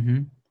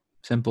 Mm-hmm.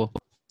 Simple.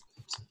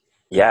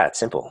 Yeah, it's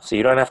simple. So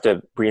you don't have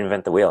to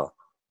reinvent the wheel.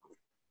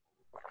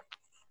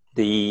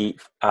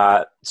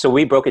 So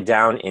we broke it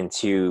down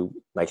into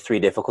like 3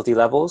 difficulty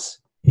levels: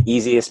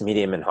 easiest,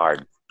 medium, and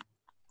hard.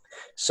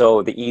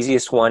 So the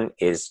easiest one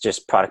is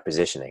just product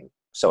positioning.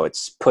 So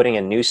it's putting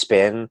a new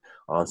spin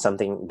on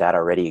something that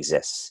already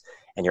exists,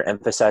 and you're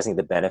emphasizing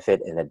the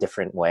benefit in a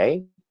different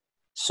way.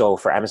 So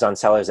for Amazon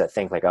sellers that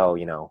think like, oh,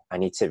 I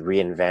need to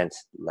reinvent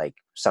like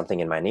something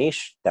in my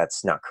niche,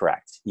 that's not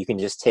correct. You can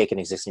just take an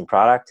existing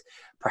product,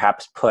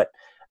 perhaps put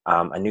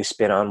a new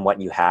spin on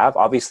what you have.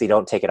 Obviously,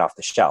 don't take it off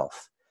the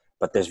shelf,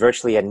 but there's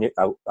virtually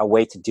a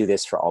way to do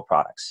this for all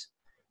products.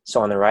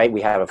 So on the right,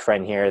 we have a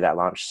friend here that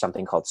launched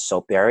something called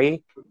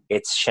Soapberry.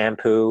 It's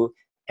shampoo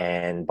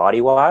and body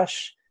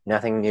wash.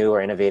 Nothing new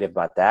or innovative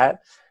about that.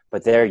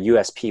 But their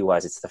USP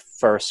was it's the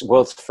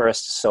world's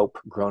first soap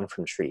grown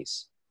from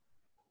trees.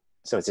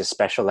 So it's a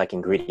special like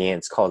ingredient.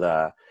 It's called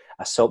a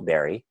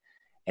soapberry,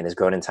 and is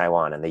grown in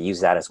Taiwan, and they use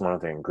that as one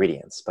of their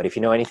ingredients. But if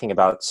you know anything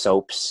about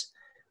soaps,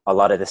 a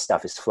lot of this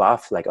stuff is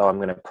fluff. Like, oh, I'm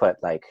going to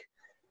put like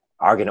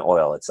argan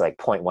oil. It's like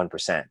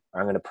 0.1%.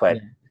 Or I'm going to put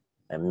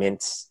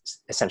mint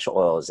essential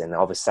oils, and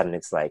all of a sudden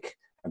it's like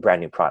a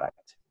brand new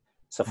product.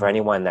 So for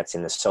anyone that's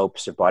in the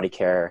soaps or body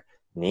care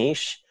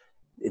niche,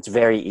 it's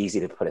very easy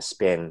to put a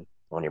spin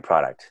on your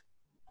product.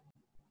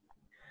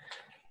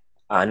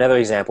 Another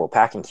example,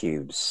 packing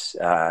cubes.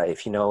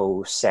 If you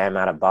know Sam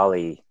out of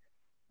Bali,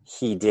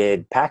 he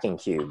did packing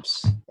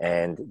cubes,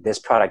 and this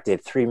product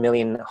did 3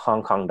 million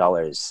Hong Kong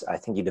dollars. I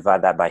think you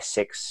divide that by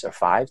 6 or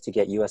 5 to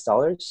get US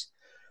dollars.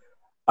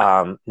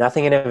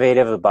 Nothing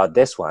innovative about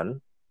this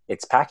one.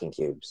 It's packing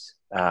cubes,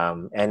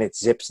 and it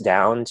zips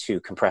down to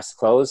compressed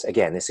clothes.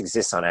 Again, this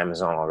exists on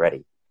Amazon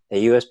already.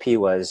 The USP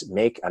was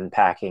make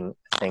unpacking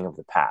a thing of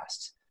the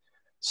past.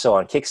 So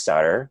on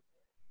Kickstarter,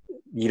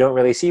 you don't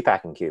really see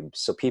packing cubes.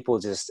 So people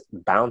just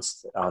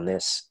bounced on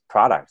this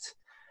product.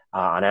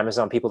 On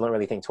Amazon, people don't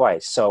really think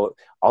twice. So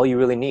all you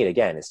really need,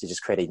 again, is to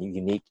just create a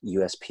unique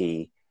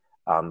USP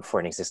for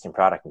an existing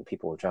product, and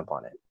people will jump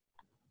on it.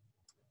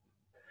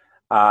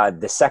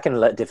 The second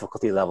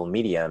difficulty level,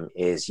 medium,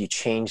 is you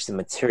change the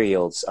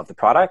materials of the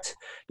product.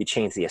 You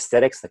change the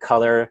aesthetics, the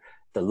color,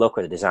 the look,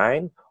 or the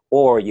design,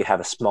 or you have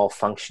a small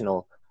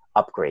functional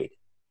upgrade.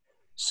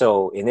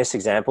 So in this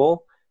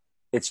example,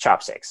 it's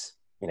chopsticks.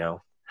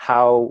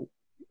 How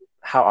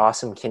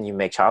awesome can you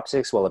make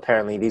chopsticks? Well,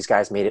 apparently these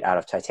guys made it out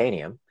of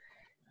titanium,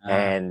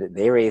 and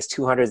they raised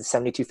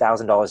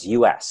 $272,000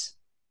 US,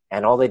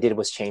 and all they did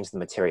was change the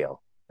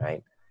material,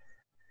 right?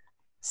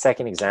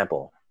 Second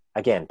example,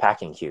 again,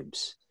 packing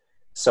cubes.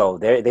 So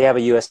they have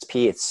a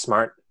USP. It's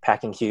smart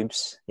packing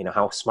cubes. You know,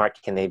 how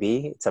smart can they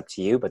be? It's up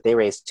to you. But they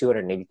raised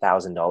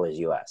 $280,000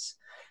 US,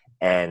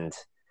 and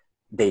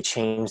they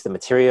changed the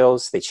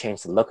materials. They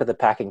changed the look of the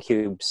packing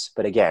cubes.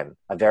 But again,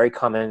 a very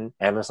common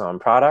Amazon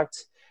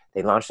product.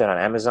 They launched it on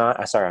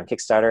on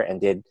Kickstarter, and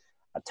did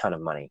a ton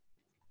of money.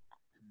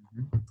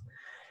 Mm-hmm.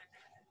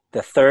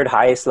 The third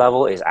highest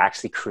level is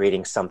actually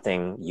creating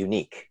something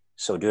unique.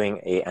 So doing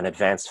an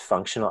advanced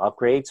functional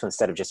upgrade. So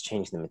instead of just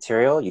changing the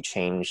material, you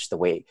change the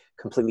way,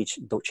 completely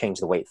change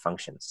the way it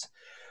functions.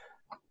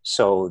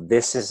 So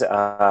this is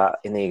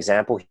in the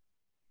example.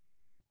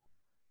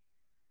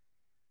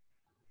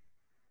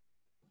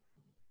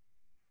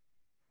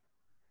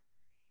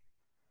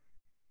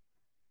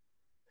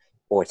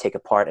 Or take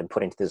apart and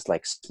put into this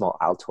like small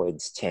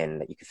Altoids tin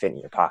that you could fit in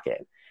your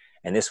pocket.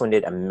 And this one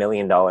did $1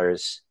 million,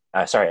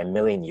 €1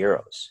 million.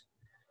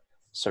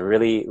 So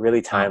really,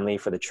 really timely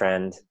for the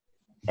trend,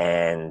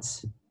 and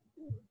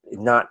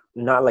not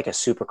like a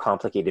super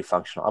complicated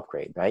functional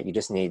upgrade, right? You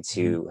just need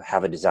to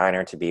have a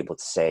designer to be able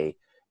to say,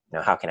 you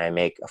know, how can I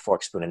make a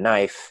fork, spoon, and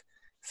knife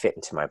fit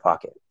into my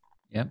pocket?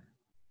 Yep.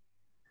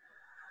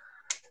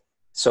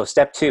 So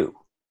step 2,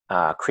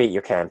 create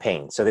your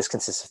campaign. So this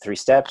consists of 3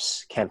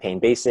 steps: campaign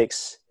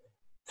basics,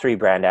 3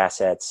 brand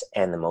assets,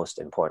 and the most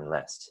important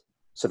list.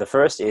 So the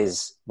first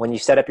is, when you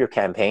set up your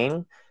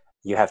campaign,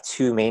 you have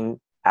 2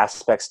 main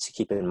aspects to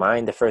keep in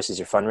mind. The first is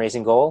your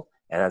fundraising goal,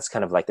 and that's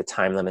kind of like the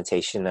time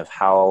limitation of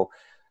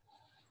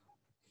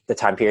the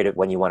time period of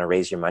when you want to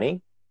raise your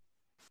money.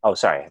 Oh,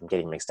 sorry, I'm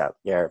getting mixed up.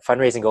 Your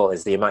fundraising goal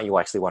is the amount you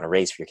actually want to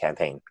raise for your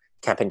campaign.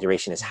 Campaign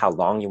duration is how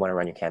long you want to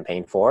run your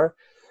campaign for.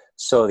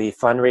 So the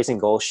fundraising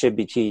goal should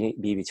be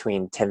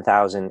between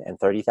 $10,000 and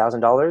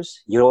 $30,000.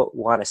 You don't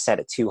want to set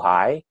it too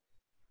high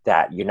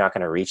that you're not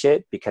going to reach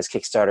it, because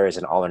Kickstarter is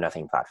an all or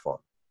nothing platform.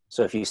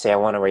 So if you say, I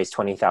want to raise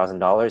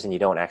 $20,000, and you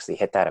don't actually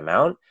hit that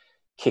amount,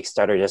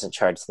 Kickstarter doesn't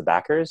charge the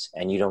backers,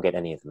 and you don't get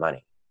any of the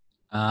money.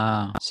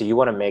 So you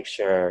want to make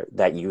sure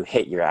that you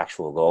hit your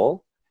actual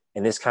goal.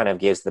 And this kind of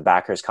gives the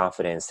backers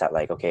confidence that,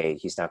 like, okay,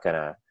 he's not going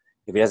to,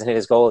 if he doesn't hit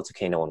his goal, it's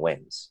okay, no one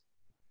wins.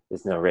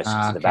 There's no risk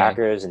to the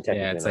backers, and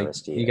technically no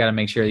risk to you. You got to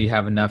make sure you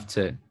have enough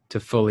to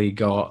fully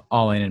go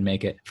all in and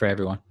make it for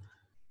everyone.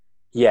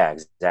 Yeah,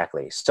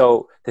 exactly.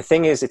 So the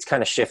thing is, it's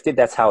kind of shifted.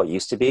 That's how it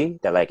used to be.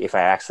 That like, if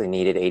I actually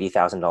needed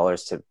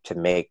 $80,000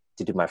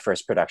 to do my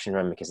first production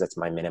run, because that's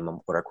my minimum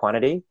order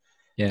quantity.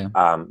 Yeah.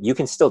 You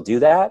can still do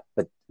that,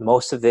 but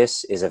most of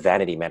this is a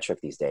vanity metric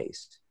these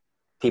days.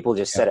 People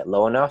just set it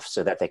low enough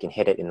so that they can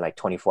hit it in like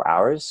 24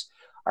 hours.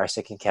 Our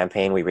second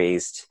campaign,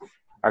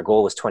 our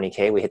goal was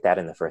 20K. We hit that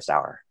in the first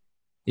hour.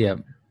 Yeah.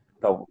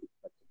 But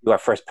our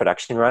first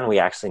production run, we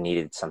actually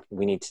needed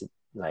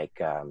like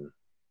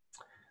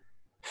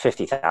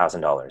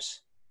 $50,000.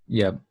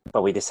 Yeah.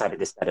 But we decided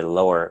to set a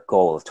lower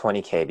goal of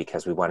 20K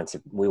because we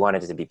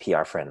wanted it to be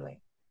PR friendly.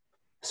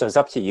 So it's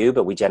up to you,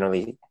 but we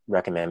generally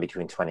recommend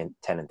between 10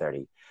 and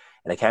 30.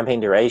 And the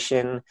campaign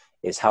duration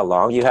is how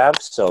long you have.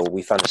 So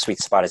we found the sweet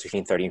spot is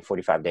between 30 and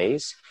 45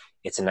 days.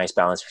 It's a nice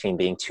balance between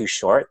being too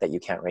short that you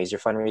can't raise your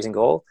fundraising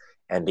goal,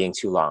 and being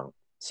too long.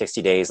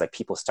 60 days, like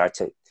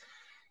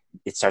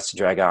it starts to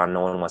drag on.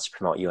 No one wants to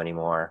promote you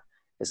anymore.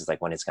 This is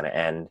like when it's going to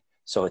end.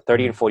 So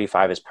 30 and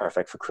 45 is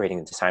perfect for creating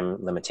the time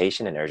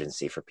limitation and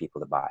urgency for people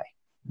to buy.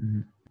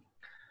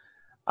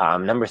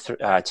 Mm-hmm. Number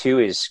 2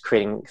 is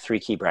creating 3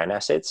 key brand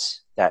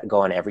assets that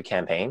go on every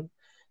campaign.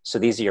 So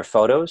these are your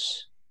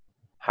photos,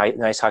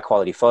 nice high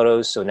quality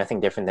photos. So nothing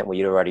different than what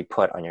you'd already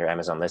put on your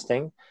Amazon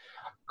listing.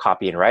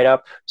 Copy and write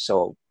up.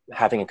 So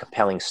having a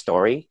compelling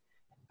story,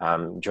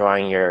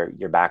 drawing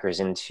your backers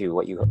into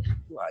what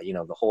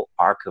the whole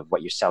arc of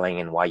what you're selling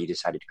and why you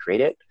decided to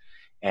create it,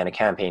 and a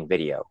campaign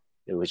video.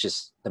 It was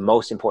just the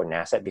most important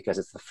asset because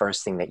it's the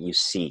first thing that you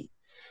see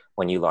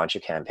when you launch a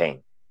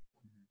campaign.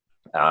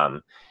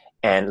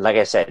 And like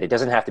I said, it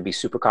doesn't have to be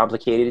super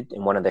complicated.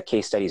 In one of the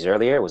case studies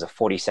earlier, it was a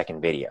 40-second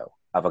video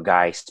of a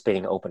guy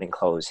spinning open and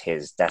close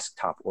his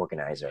desktop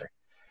organizer.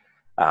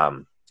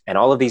 And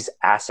all of these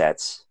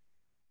assets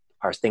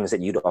are things that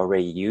you'd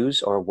already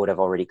use or would have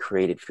already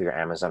created for your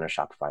Amazon or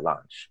Shopify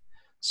launch.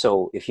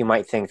 So if you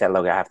might think that,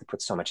 look, I have to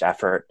put so much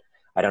effort,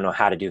 I don't know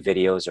how to do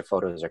videos or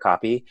photos or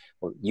copy.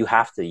 Well, you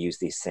have to use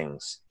these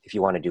things if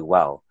you want to do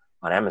well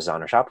on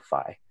Amazon or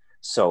Shopify.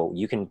 So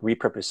you can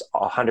repurpose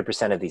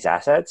 100% of these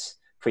assets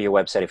for your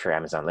website if your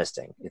Amazon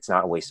listing. It's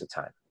not a waste of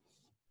time.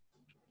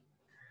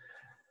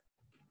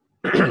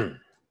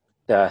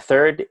 The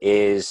third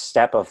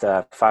step of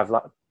the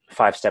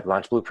five-step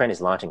launch blueprint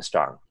is launching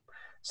strong.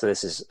 So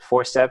this is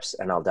 4 steps,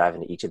 and I'll dive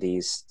into each of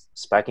these.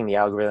 Spiking the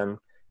algorithm,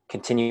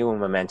 continuing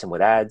momentum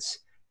with ads,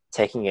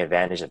 taking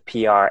advantage of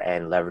PR,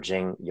 and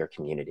leveraging your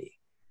community.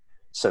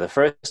 So the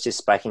first is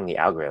spiking the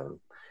algorithm.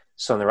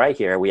 So on the right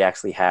here, we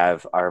actually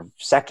have our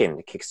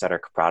second Kickstarter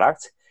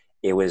product.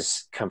 It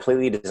was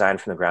completely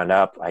designed from the ground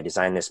up. I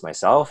designed this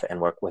myself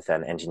and worked with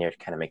an engineer to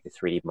kind of make the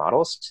 3D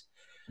models.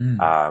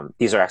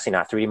 These are actually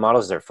not 3D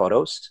models, they're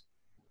photos.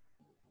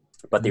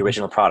 But the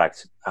original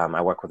product,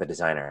 I work with a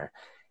designer.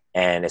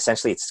 And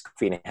essentially it's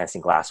coffee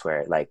enhancing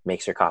glassware. It like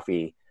makes your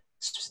coffee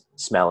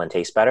smell and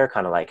taste better,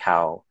 kind of like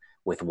how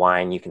with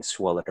wine you can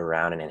swirl it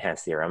around and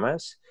enhance the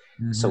aromas.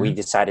 So we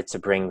decided to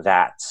bring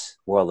that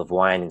world of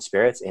wine and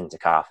spirits into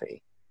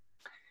coffee.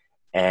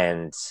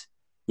 And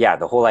yeah,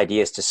 the whole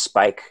idea is to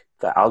spike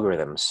the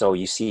algorithm. So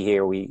you see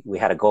here, we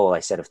had a goal, I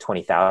said, of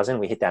 20,000.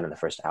 We hit that in the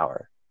first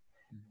hour.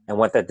 And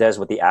what that does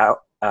with the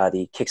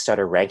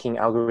Kickstarter ranking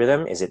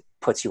algorithm is it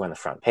puts you on the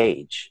front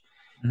page.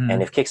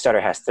 And if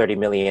Kickstarter has 30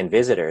 million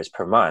visitors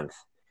per month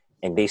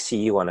and they see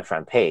you on the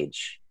front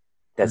page,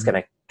 that's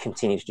going to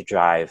continue to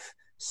drive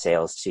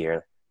sales to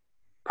your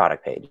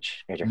product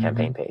page, your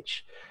campaign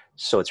page.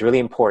 So it's really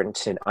important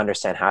to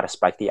understand how to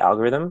spike the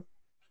algorithm,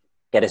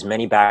 get as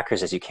many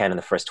backers as you can in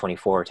the first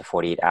 24 to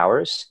 48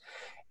 hours.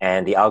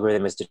 And the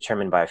algorithm is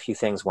determined by a few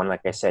things. One,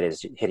 like I said,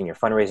 is hitting your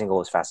fundraising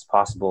goal as fast as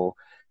possible,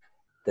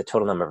 the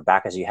total number of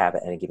backers you have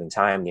at any given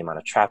time, the amount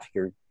of traffic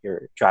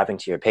you're driving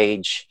to your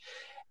page,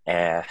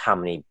 how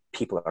many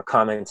people are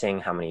commenting,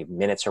 how many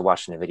minutes are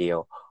watching the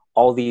video.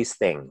 All these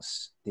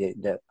things,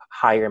 the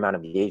higher amount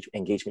of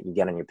engagement you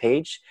get on your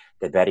page,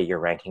 the better your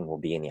ranking will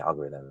be in the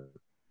algorithm.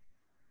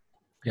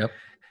 Yep.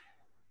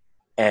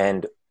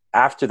 And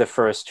after the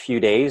first few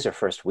days or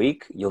first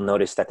week, you'll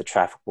notice that the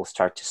traffic will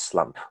start to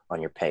slump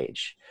on your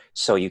page.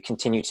 So you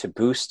continue to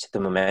boost the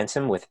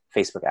momentum with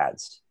Facebook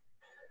ads.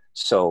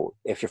 So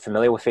if you're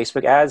familiar with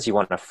Facebook ads, you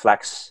want to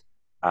flex,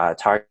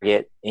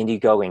 target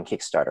Indiegogo and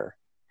Kickstarter.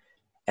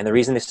 And the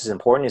reason this is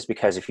important is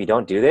because if you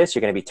don't do this,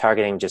 you're going to be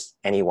targeting just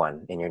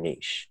anyone in your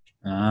niche.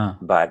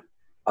 But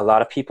a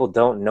lot of people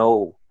don't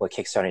know what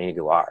Kickstarter and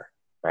Indiegogo are,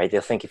 right? They'll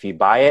think if you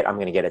buy it, I'm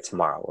going to get it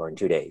tomorrow or in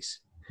 2 days.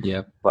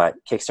 Yep. But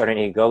Kickstarter and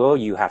Indiegogo,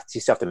 you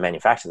still have to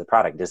manufacture the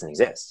product. It doesn't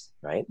exist,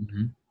 right?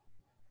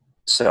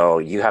 So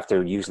you have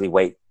to usually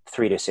wait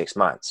 3 to 6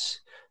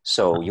 months.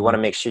 So you want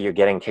to make sure you're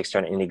getting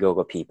Kickstarter and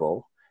Indiegogo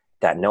people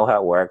that know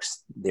how it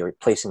works. They're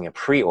placing a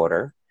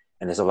pre-order,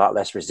 and there's a lot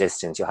less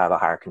resistance. You'll have a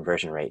higher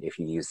conversion rate if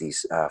you use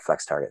these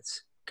flex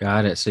targets.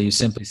 Got it. So you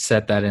simply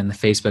set that in the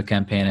Facebook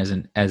campaign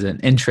as an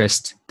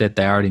interest that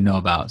they already know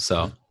about.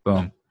 So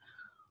boom.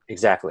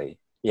 Exactly.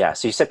 Yeah.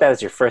 So you set that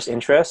as your first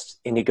interest,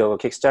 Indiegogo,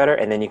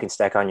 Kickstarter, and then you can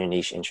stack on your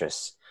niche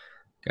interests.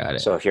 Got it.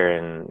 So if you're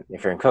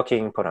in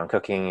cooking, put on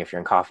cooking. If you're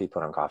in coffee,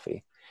 put on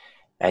coffee.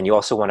 And you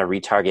also want to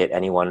retarget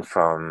anyone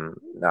from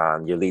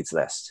your leads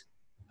list.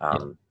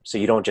 So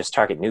you don't just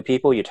target new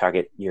people, you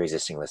target your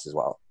existing list as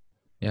well.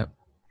 Yep.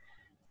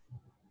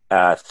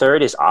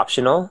 Third is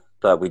optional,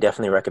 but we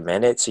definitely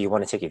recommend it. So you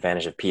want to take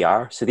advantage of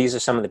PR. So these are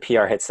some of the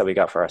PR hits that we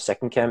got for our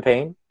second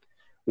campaign.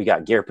 We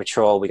got Gear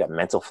Patrol, we got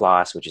Mental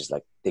Floss, which is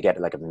like, they get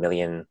like 1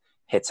 million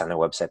hits on their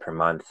website per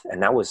month.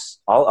 And that was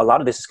a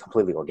lot of this is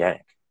completely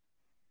organic.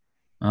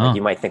 Like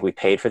you might think we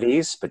paid for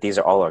these, but these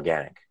are all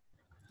organic.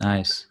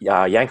 Nice.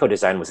 Yanko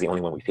Design was the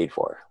only one we paid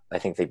for. I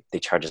think they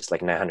charge us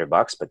like $900,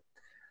 but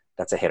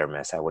that's a hit or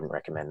miss. I wouldn't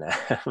recommend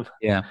that.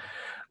 Yeah.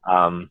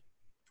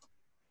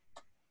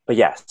 But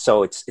yeah,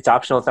 so it's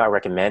optional. It's not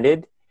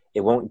recommended.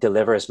 It won't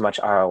deliver as much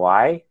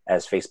ROI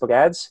as Facebook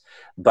ads,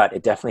 but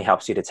it definitely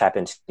helps you to tap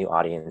into new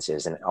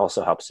audiences, and it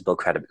also helps to build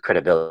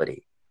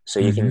credibility. So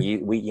you can,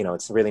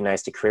 it's really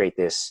nice to create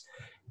this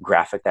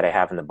graphic that I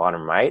have in the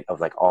bottom right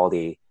of like all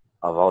the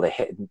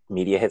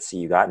media hits that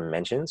you got and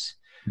mentions.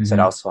 So it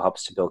also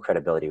helps to build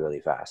credibility really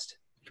fast.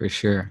 For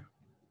sure.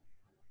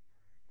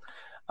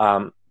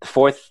 The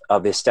fourth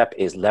of this step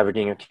is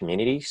leveraging your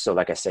community. So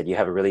like I said, you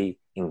have a really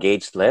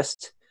engaged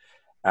list.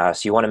 So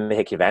you want to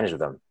take advantage of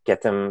them.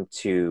 Get them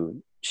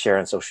to share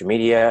on social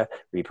media,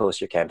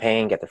 repost your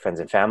campaign, get their friends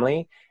and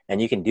family. And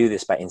you can do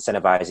this by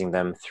incentivizing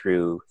them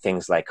through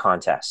things like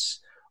contests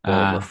or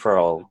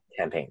referral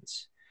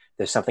campaigns.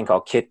 There's something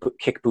called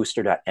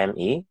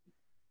kickbooster.me,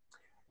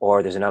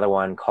 or there's another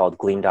one called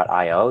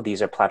gleam.io.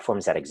 These are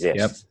platforms that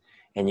exist.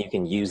 And you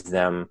can use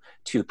them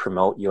to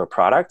promote your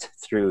product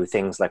through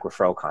things like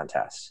referral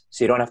contests.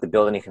 So you don't have to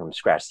build anything from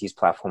scratch. These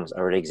platforms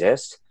already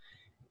exist.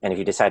 And if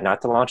you decide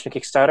not to launch a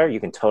Kickstarter, you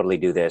can totally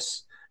do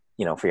this,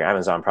 for your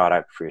Amazon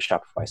product, for your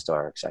Shopify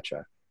store,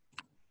 etc.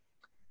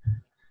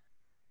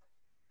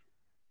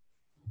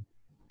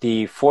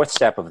 The fourth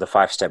step of the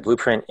 5-step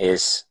blueprint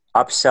is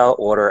upsell,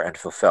 order, and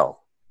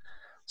fulfill.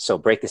 So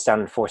break this down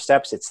in 4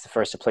 steps. It's the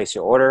first to place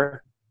your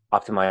order,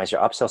 optimize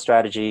your upsell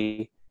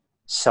strategy,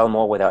 sell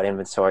more without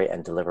inventory,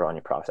 and deliver on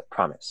your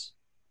promise.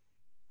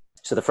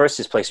 So the first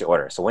is place your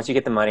order. So once you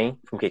get the money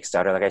from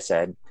Kickstarter, like I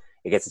said,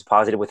 it gets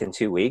deposited within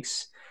 2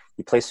 weeks.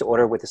 You place the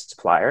order with the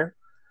supplier,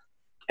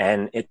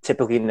 and it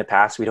typically in the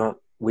past we don't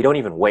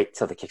even wait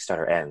till the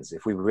Kickstarter ends.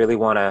 If we really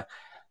want to,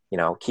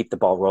 keep the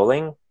ball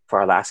rolling, for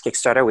our last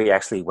Kickstarter, we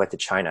actually went to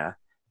China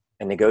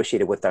and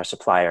negotiated with our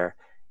supplier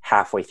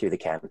halfway through the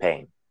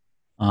campaign.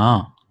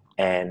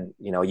 And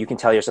you can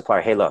tell your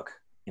supplier, hey, look,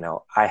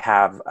 I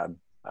have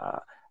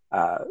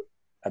a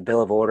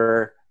bill of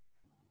order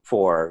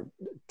for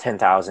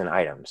 10,000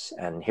 items,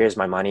 and here's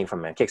my money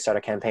from my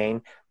Kickstarter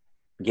campaign.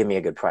 Give me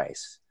a good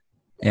price.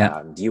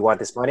 Do you want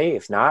this money?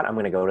 If not, I'm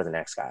going to go to the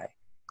next guy.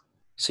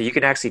 So you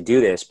can actually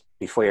do this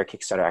before your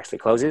Kickstarter actually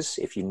closes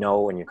if you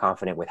know and you're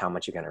confident with how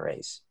much you're going to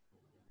raise.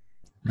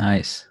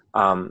 Nice.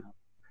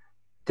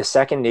 The The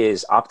second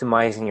is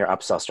optimizing your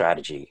upsell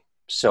strategy.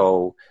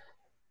 So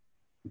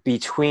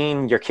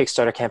between your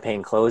Kickstarter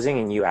campaign closing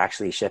and you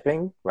actually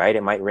shipping, right,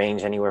 it might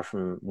range anywhere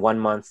from 1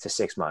 month to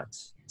 6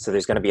 months. So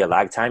there's going to be a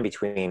lag time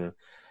between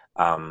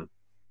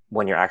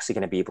when you're actually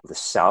going to be able to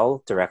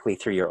sell directly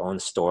through your own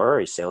store or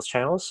your sales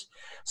channels.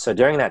 So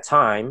during that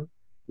time,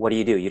 what do?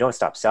 You don't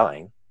stop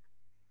selling.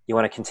 You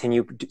want to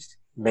continue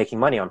making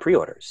money on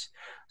pre-orders.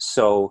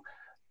 So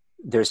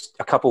there's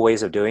a couple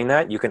ways of doing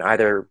that. You can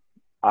either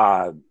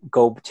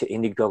go to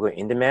Indiegogo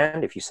In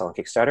Demand if you sell on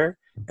Kickstarter,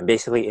 and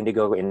basically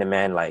Indiegogo In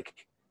Demand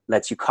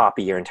lets you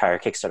copy your entire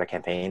Kickstarter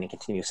campaign and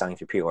continue selling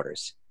through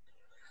pre-orders.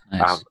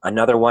 Nice.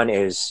 Another one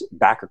is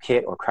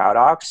BackerKit or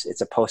CrowdOx.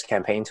 It's a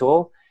post-campaign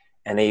tool,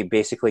 and they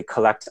basically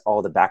collect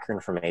all the backer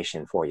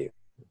information for you.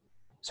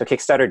 So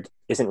Kickstarter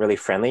isn't really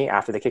friendly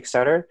after the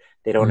Kickstarter.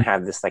 They don't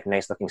have this like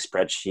nice looking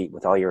spreadsheet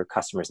with all your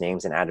customers'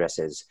 names and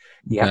addresses.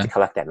 You have to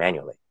collect that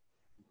manually.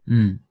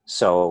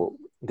 So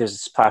there's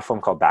this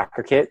platform called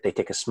BackerKit. They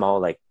take a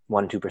small, like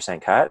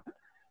 1-2% cut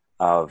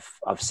of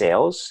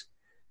sales.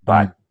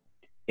 But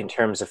in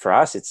terms of, for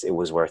us, it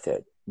was worth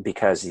it,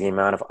 because the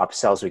amount of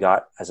upsells we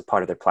got as a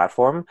part of their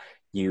platform,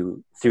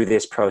 through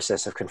this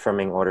process of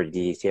confirming order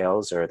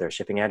details or their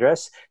shipping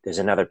address, there's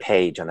another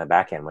page on the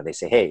back end where they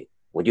say, hey,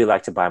 would you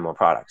like to buy more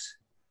products?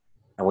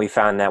 And we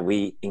found that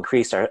we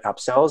increased our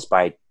upsells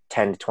by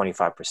 10 to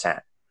 25%.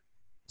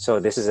 So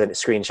this is a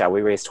screenshot.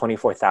 We raised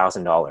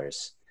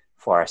 $24,000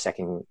 for our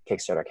second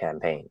Kickstarter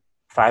campaign.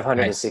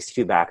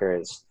 562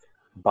 backers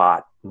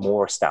bought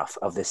more stuff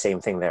of the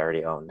same thing they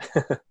already own.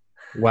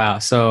 Wow.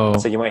 So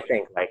you might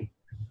think like,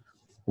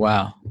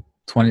 wow,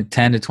 10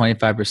 to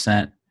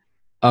 25%.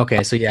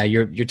 Okay. So yeah,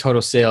 your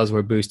total sales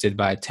were boosted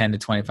by 10 to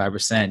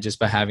 25% just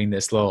by having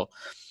this little,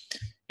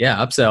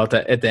 upsell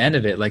at the end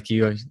of it. Like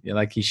you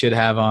should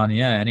have on,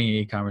 any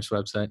e-commerce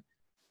website.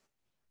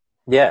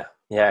 Yeah,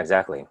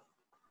 exactly.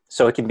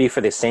 So it can be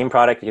for the same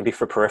product. It can be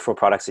for peripheral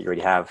products that you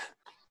already have.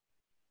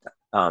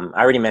 I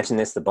already mentioned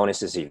this. The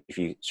bonus is if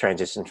you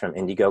transition from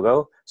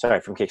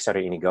Kickstarter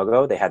to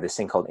Indiegogo, they have this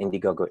thing called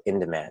Indiegogo In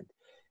Demand.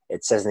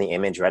 It says in the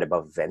image right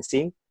above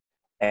Vensi,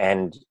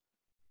 and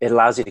it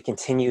allows you to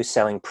continue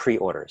selling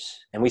pre-orders.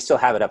 And we still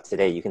have it up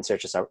today. You can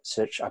search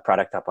our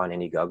product up on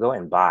Indiegogo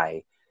and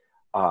buy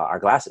our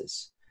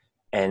glasses.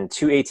 And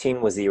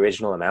 $218 was the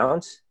original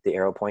amount, the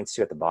arrow points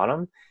to at the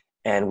bottom.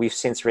 And we've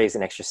since raised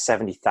an extra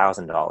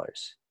 $70,000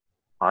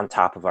 on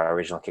top of our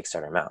original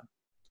Kickstarter amount.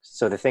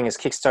 So the thing is,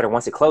 Kickstarter,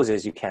 once it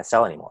closes, you can't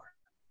sell anymore,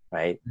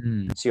 right?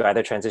 So you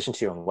either transition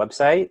to your own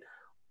website,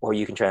 or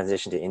you can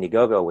transition to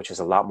Indiegogo, which has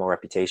a lot more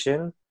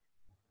reputation.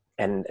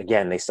 And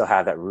again, they still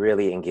have that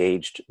really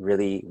engaged,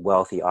 really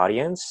wealthy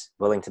audience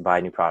willing to buy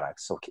new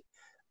products. So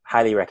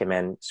highly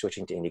recommend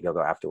switching to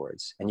Indiegogo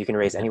afterwards. And you can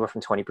raise anywhere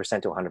from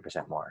 20% to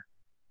 100% more.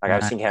 Like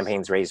I've seen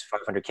campaigns raise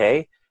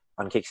 $500K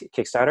on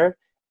Kickstarter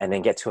and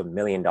then get to $1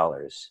 million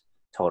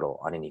total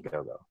on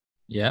Indiegogo.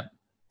 Yep.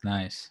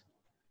 Nice.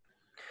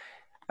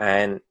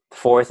 And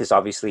fourth is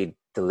obviously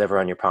deliver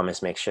on your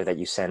promise. Make sure that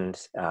you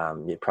send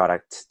your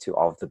product to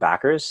all of the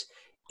backers.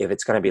 If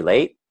it's going to be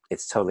late,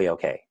 it's totally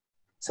okay.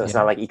 So it's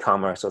not like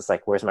e-commerce. So it's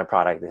like, where's my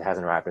product? It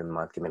hasn't arrived in a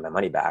month. Give me my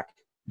money back.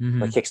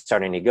 But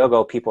Kickstarter and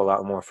Indiegogo, people are a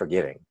lot more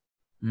forgiving.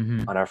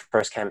 On our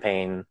first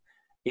campaign,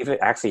 even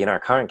actually in our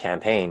current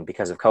campaign,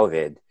 because of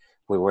COVID,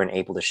 we weren't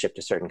able to ship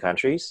to certain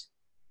countries.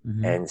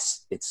 And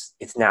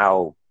it's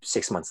now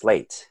 6 months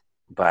late,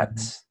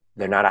 but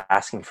they're not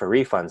asking for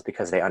refunds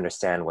because they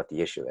understand what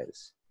the issue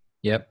is.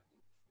 Yep.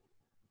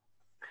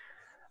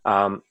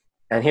 And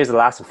here's the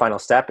last and final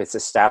step. It's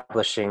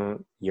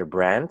establishing your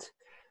brand.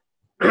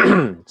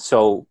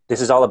 So this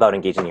is all about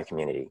engaging your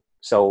community.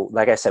 So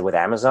like I said, with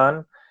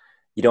Amazon,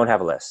 you don't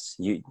have a list.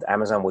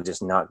 Amazon will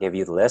just not give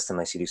you the list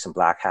unless you do some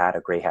black hat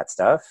or gray hat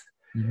stuff.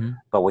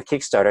 But with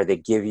Kickstarter, they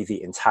give you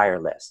the entire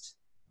list.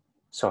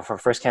 So for our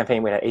first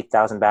campaign, we had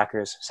 8,000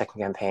 backers.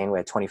 Second campaign, we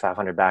had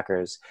 2,500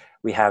 backers.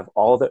 We have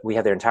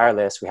their entire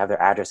list. We have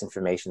their address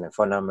information, their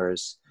phone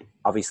numbers,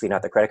 obviously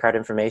not the credit card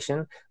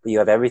information, but you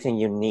have everything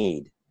you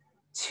need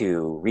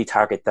to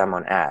retarget them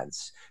on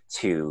ads,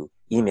 to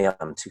email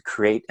them, to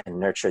create and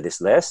nurture this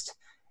list.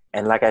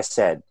 And like I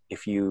said,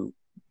 if you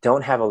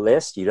don't have a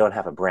list, you don't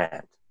have a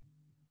brand.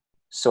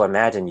 So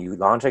imagine you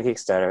launch a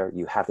Kickstarter,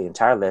 you have the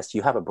entire list,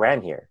 you have a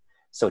brand here.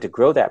 So to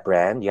grow that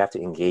brand, you have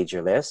to engage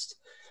your list.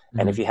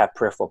 And if you have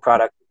peripheral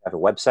product, you have a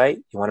website,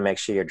 you want to make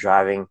sure you're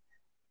driving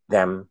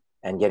them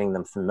and getting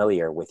them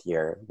familiar with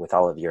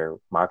all of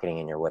your marketing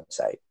in your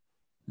website.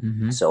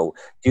 So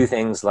do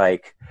things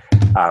like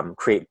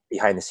create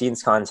behind the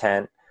scenes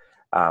content,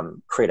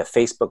 create a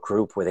Facebook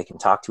group where they can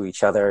talk to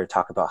each other,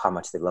 talk about how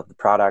much they love the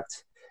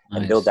product,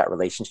 and build that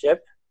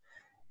relationship.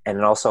 And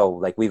then also,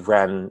 like,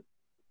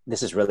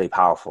 this is really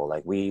powerful.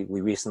 Like we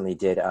recently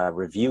did a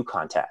review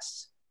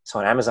contest. So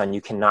on Amazon,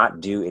 you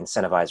cannot do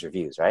incentivized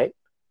reviews, right?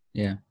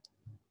 Yeah.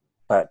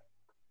 But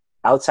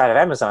outside of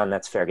Amazon,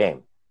 that's fair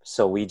game.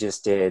 So we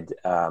just did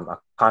a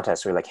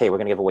contest. We're like, hey, we're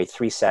going to give away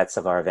 3 sets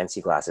of our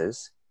Vensi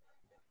glasses.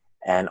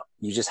 And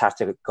you just have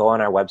to go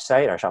on our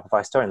website, our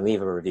Shopify store, and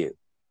leave a review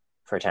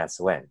for a chance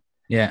to win.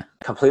 Yeah.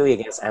 completely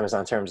against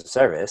Amazon terms of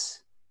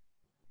service.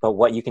 But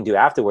what you can do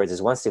afterwards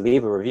is once they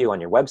leave a review on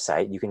your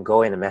website, you can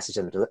go in and message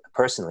them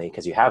personally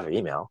because you have their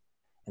email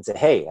and say,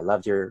 hey, I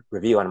loved your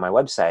review on my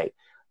website.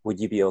 Would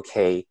you be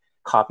okay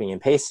copying and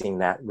pasting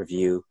that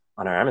review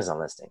on our Amazon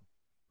listing?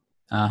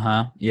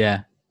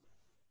 Yeah.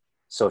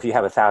 So if you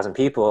have 1,000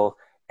 people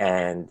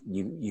and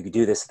you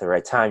do this at the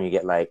right time, you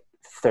get like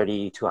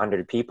 30 to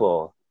 100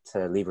 people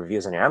to leave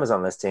reviews on your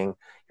Amazon listing,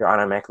 you're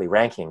automatically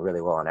ranking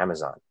really well on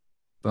Amazon.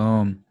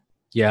 Boom.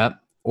 Yep.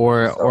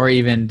 Or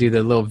even do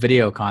the little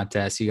video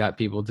contest. You got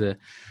people to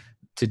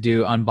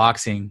do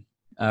unboxing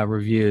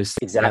reviews.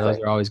 Exactly. Yeah,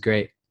 those are always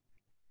great.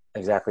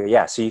 Exactly.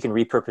 Yeah. So you can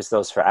repurpose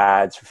those for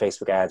ads, for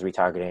Facebook ads,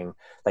 retargeting.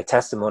 Like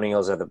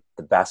testimonials are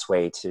the best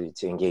way to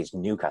engage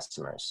new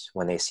customers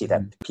when they see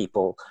that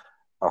people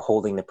are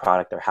holding the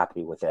product, they're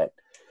happy with it.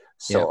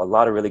 So a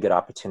lot of really good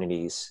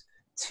opportunities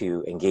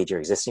to engage your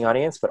existing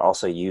audience, but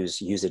also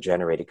use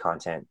user-generated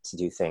content to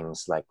do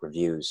things like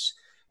reviews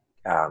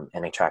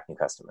and attract new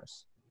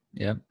customers.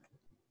 Yep.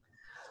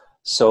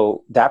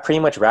 So that pretty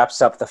much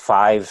wraps up the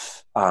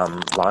 5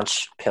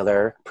 launch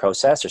pillar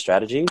process or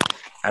strategy.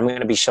 I'm going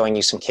to be showing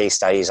you some case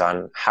studies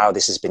on how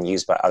this has been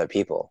used by other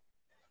people.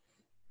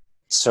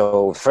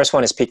 So the first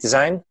one is Peak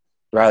Design.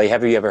 Riley,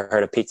 have you ever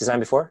heard of Peak Design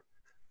before?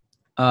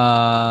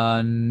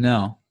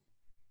 No.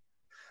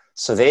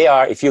 So they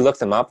are, if you look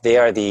them up, they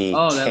are the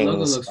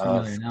kings of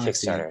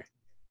Kickstarter.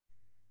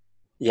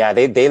 Yeah,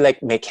 they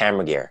like make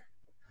camera gear.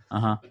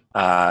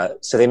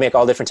 So they make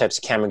all different types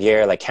of camera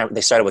gear. Like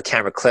they started with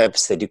camera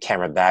clips. They do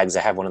camera bags.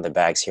 I have one of the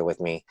bags here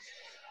with me.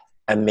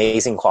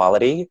 Amazing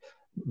quality,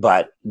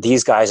 but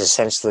these guys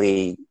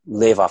essentially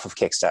live off of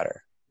Kickstarter.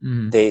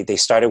 They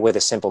started with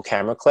a simple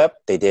camera clip.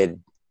 They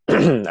did,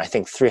 I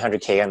think,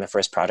 $300K on the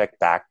first project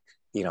back,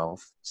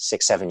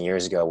 6-7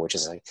 years ago, which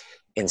is an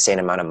insane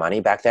amount of money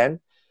back then.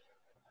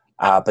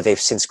 But they've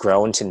since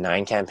grown to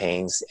 9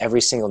 campaigns.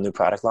 Every single new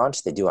product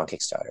launch they do on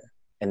Kickstarter.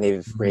 And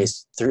they've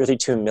raised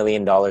 $32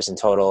 million in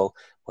total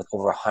with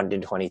over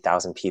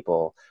 120,000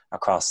 people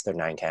across their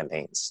 9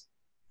 campaigns.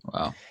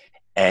 Wow.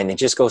 And it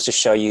just goes to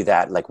show you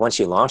that, like, once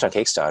you launch on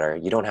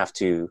Kickstarter, you don't have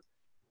to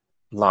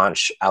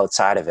launch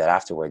outside of it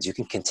afterwards. You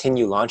can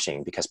continue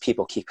launching because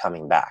people keep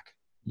coming back.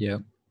 Yeah.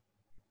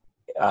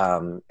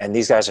 And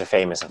these guys are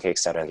famous on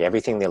Kickstarter. Like,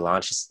 everything they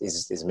launch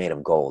is made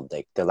of gold.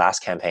 Like the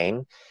last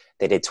campaign,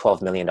 they did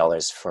 $12 million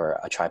for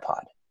a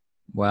tripod.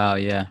 Wow.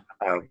 Yeah.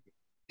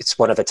 It's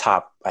one of the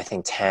top, I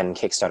think, 10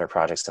 Kickstarter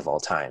projects of all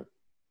time.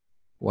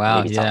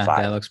 Wow. Yeah.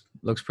 That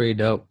looks pretty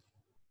dope.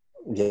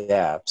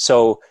 Yeah.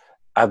 So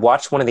I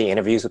watched one of the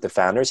interviews with the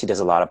founders. He does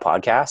a lot of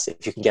podcasts.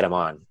 If you can get him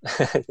on,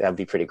 that'd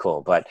be pretty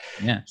cool. But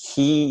yeah,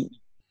 he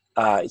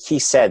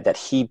said that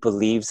he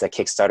believes that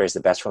Kickstarter is the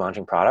best for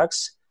launching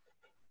products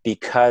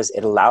because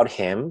it allowed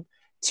him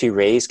to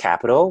raise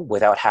capital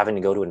without having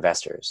to go to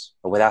investors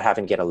or without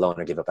having to get a loan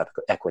or give up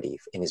equity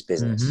in his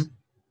business.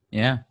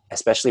 Yeah.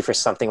 Especially for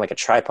something like a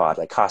tripod,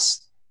 that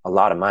costs a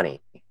lot of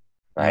money,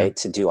 right?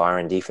 To do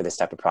R&D for this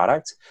type of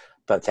product.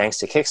 But thanks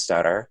to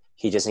Kickstarter,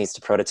 he just needs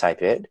to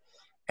prototype it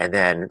and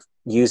then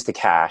use the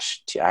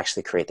cash to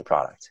actually create the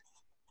product.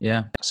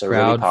 Yeah. So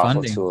really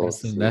powerful tool.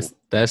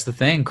 That's the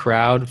thing.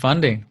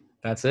 Crowdfunding.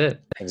 That's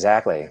it.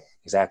 Exactly.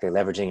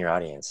 Leveraging your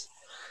audience.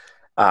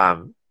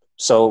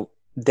 So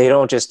they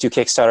don't just do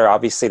Kickstarter.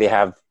 Obviously they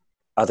have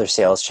other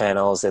sales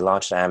channels. They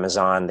launched on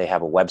Amazon. They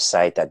have a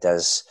website that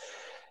does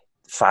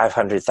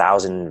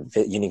 500,000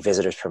 unique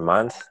visitors per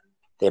month.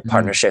 They have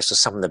partnerships with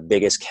some of the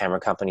biggest camera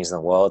companies in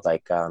the world,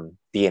 like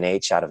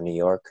B&H out of New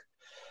York.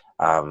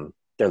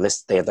 They're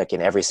like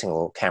in every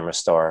single camera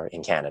store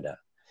in Canada.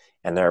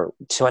 And their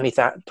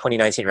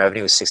 2019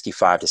 revenue was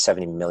 $65 to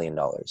 $70 million.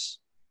 Wow.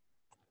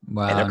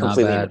 And they're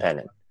completely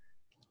independent.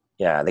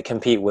 Yeah, they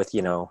compete with,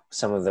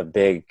 some of the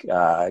big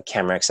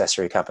camera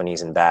accessory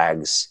companies and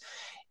bags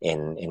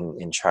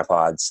in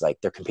tripods. Like,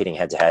 they're competing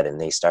head to head, and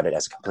they started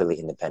as a completely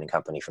independent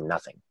company from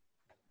nothing.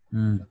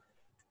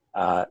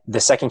 The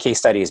second case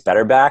study is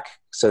Betterback.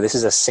 So this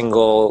is a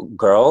single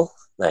girl.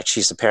 Like,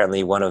 she's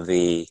apparently one of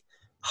the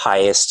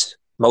highest,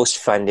 most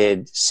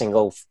funded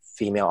single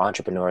female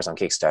entrepreneurs on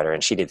Kickstarter,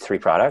 and she did 3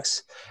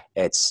 products.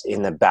 It's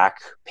in the back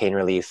pain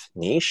relief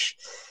niche.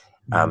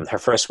 Her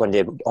first one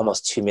did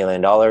almost $2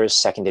 million,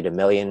 second did $1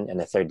 million, and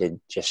the third did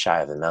just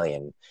shy of $1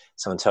 million.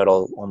 So in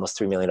total, almost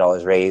 $3 million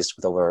raised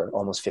with over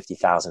almost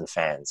 50,000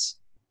 fans.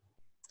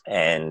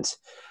 And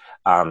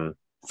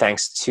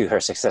thanks to her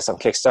success on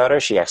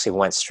Kickstarter, she actually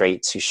went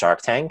straight to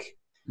Shark Tank,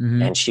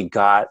 and she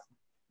got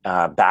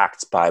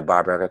backed by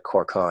Barbara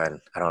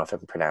Corcoran. I don't know if I'm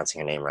pronouncing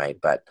her name right,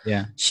 but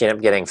she ended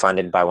up getting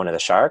funded by one of the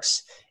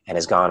sharks and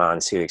has gone on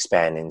to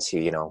expand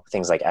into,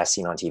 things like As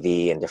Seen on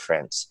TV and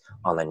different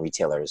online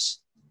retailers.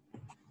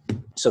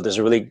 So there's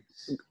a really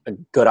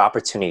good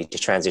opportunity to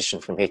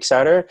transition from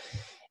Kickstarter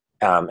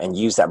and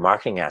use that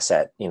marketing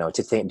asset,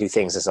 to do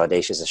things as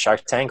audacious as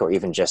Shark Tank, or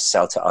even just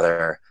sell to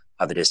other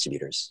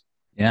distributors.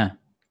 Yeah.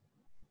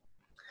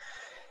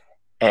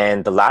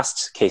 And the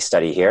last case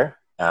study here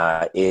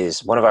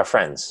is one of our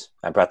friends.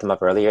 I brought them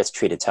up earlier. It's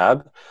Treated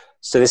Tub.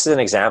 So this is an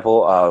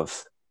example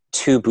of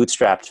two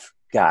bootstrapped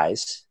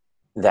guys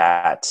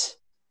that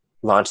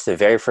launched their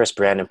very first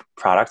brand and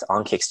product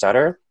on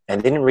Kickstarter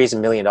and didn't raise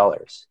 $1 million.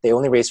 They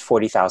only raised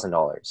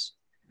 $40,000,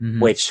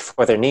 which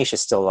for their niche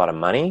is still a lot of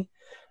money,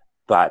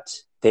 but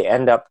they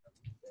end up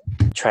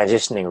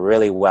transitioning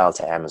really well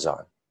to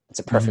Amazon. It's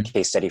a perfect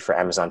case study for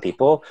Amazon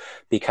people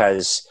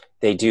because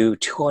they do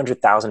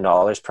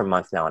 $200,000 per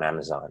month now on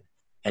Amazon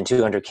and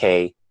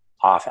 $200K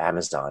off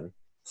Amazon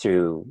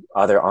through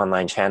other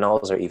online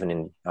channels or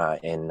even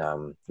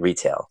in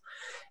retail.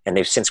 And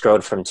they've since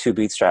grown from 2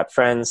 bootstrap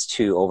friends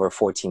to over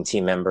 14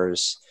 team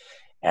members.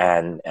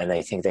 And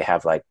I think they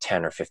have like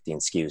 10 or 15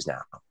 SKUs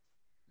now.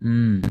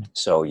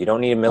 So you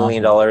don't need $1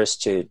 million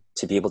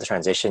to be able to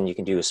transition. You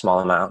can do a small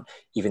amount,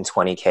 even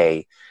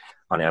 20K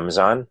on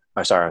on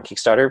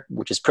Kickstarter,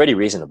 which is pretty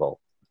reasonable.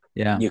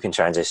 Yeah. You can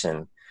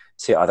transition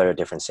to other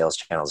different sales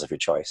channels of your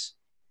choice.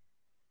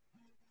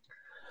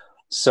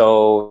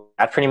 So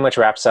that pretty much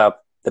wraps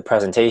up the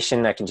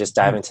presentation. I can just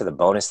dive into the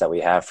bonus that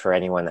we have for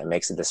anyone that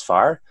makes it this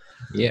far.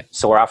 Yeah.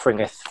 So we're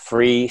offering a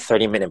free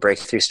 30-minute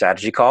breakthrough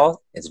strategy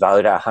call. It's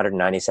valued at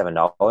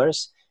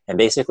 $197. And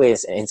basically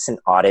it's an instant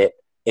audit.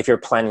 If you're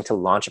planning to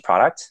launch a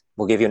product,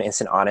 we'll give you an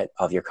instant audit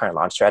of your current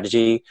launch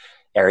strategy,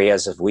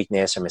 areas of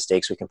weakness or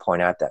mistakes we can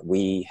point out that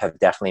we have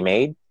definitely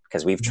made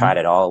because we've tried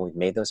it all. We've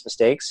made those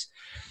mistakes.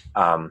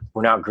 We're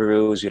not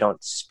gurus. We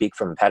don't speak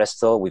from a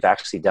pedestal. We've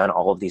actually done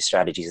all of these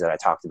strategies that I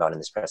talked about in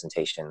this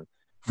presentation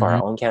for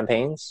our own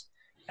campaigns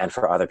and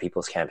for other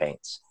people's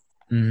campaigns.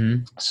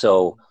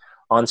 So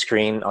on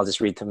screen, I'll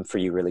just read them for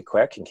you really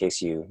quick in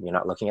case you're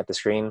not looking at the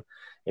screen.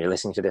 You're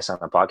listening to this on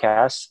a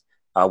podcast.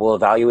 We'll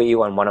evaluate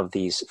you on one of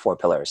these 4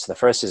 pillars. So the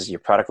first is your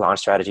product launch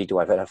strategy to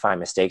identify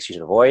mistakes you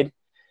should avoid.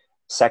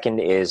 Second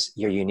is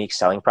your unique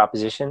selling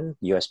proposition,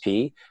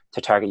 USP,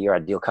 to target your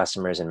ideal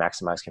customers and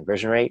maximize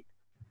conversion rate.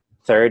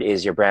 Third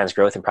is your brand's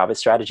growth and profit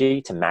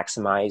strategy to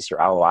maximize your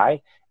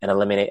ROI and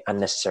eliminate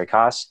unnecessary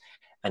costs.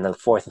 And the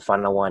fourth and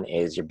final one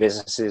is your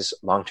business's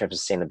long-term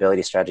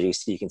sustainability strategy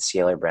so you can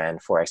scale your brand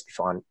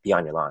 4x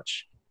beyond your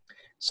launch.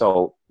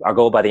 So our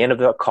goal by the end of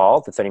the call,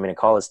 the 30-minute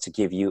call, is to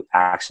give you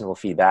actionable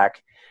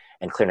feedback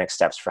and clear next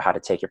steps for how to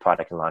take your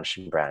product and launch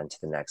your brand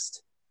to the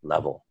next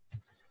level.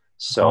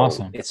 So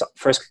awesome. It's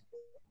first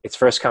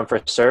come,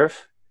 first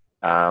serve.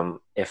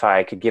 If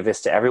I could give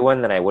this to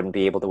everyone, then I wouldn't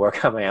be able to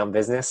work on my own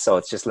business. So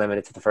it's just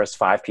limited to the first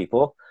 5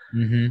 people.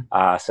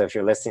 So if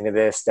you're listening to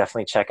this,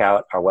 definitely check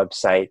out our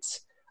website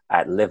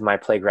at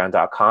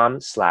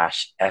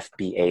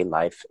livemyplayground.com/FBA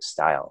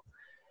lifestyle.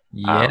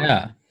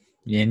 Yeah.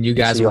 And you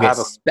guys will get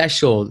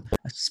special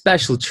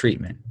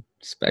treatment,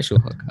 special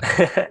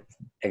hookup.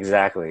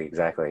 Exactly.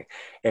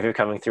 If you're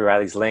coming through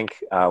Riley's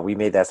link, we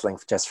made that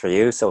link just for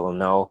you. So we'll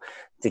know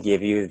to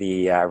give you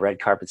the red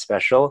carpet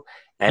special.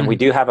 And we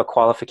do have a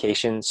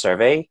qualification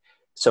survey.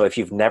 So if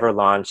you've never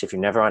launched, if you're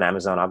never on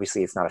Amazon,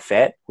 obviously it's not a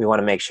fit. We want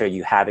to make sure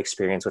you have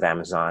experience with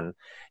Amazon,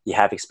 you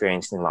have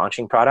experience in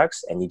launching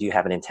products, and you do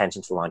have an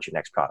intention to launch your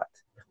next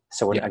product.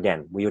 So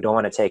again, we don't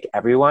want to take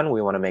everyone.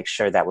 We want to make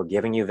sure that we're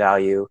giving you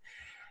value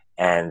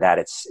and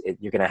that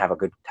you're going to have a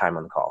good time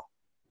on the call.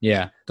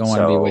 Yeah. Don't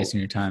want to be wasting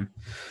your time.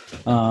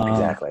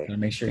 Exactly.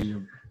 Make sure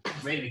you're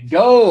ready to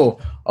go.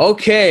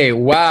 Okay.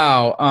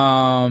 Wow.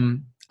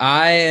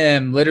 I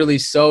am literally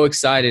so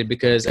excited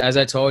because as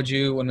I told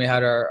you when we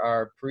had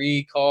our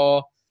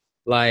pre-call,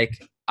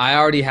 like I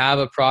already have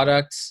a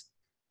product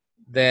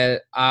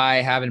that I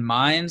have in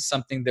mind,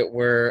 something that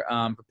we're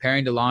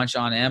preparing to launch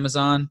on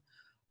Amazon.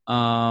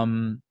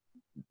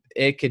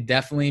 It could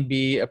definitely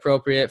be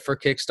appropriate for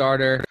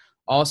Kickstarter.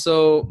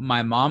 Also,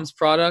 my mom's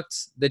product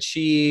that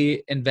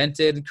she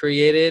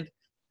created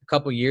a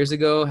couple years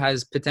ago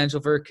has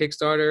potential for a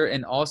Kickstarter.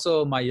 And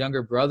also my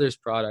younger brother's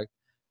product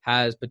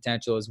has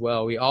potential as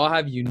well. We all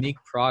have unique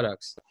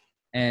products.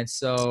 And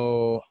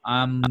so,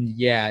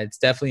 it's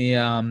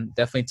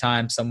definitely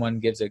time someone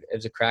gives a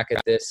crack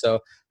at this. So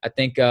I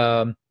think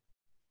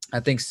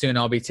soon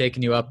I'll be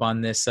taking you up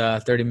on this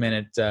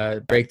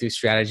 30-minute breakthrough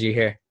strategy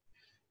here.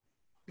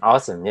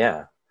 Awesome.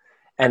 Yeah.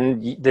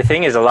 And the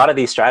thing is, a lot of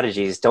these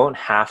strategies don't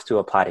have to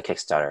apply to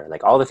Kickstarter.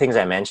 Like all the things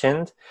I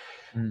mentioned,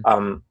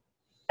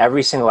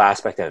 every single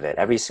aspect of it,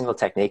 every single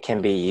technique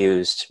can be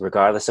used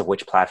regardless of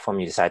which platform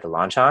you decide to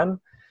launch on.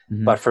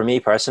 But for me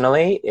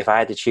personally, if I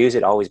had to choose,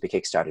 it'd always be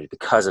Kickstarter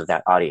because of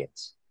that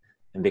audience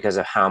and because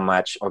of how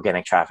much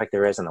organic traffic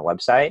there is on the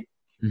website.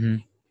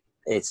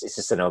 It's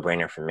just a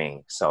no-brainer for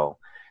me. So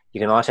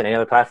you can launch on any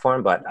other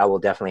platform, but I will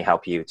definitely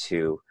help you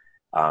to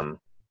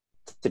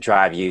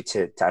drive you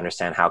to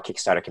understand how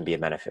Kickstarter can be a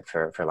benefit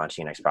for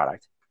launching your next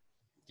product.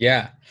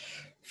 Yeah,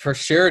 for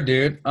sure,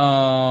 dude.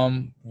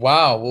 Wow.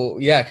 Well,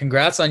 yeah,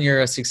 congrats on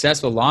your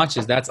successful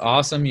launches. That's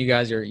awesome. You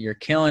guys you're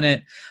killing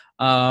it.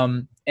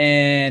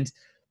 And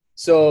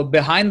so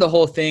behind the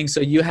whole thing,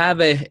 so you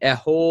have a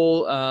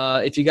whole,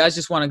 if you guys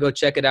just want to go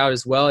check it out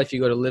as well, if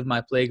you go to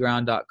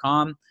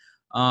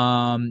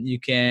livemyplayground.com, you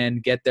can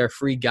get their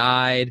free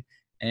guide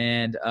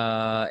and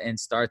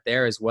start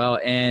there as well.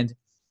 And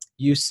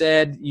you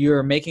said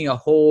you're making a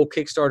whole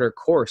Kickstarter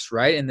course,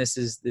 right? And this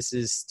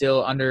is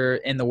still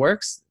in the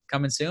works,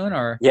 coming soon,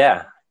 or?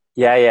 Yeah.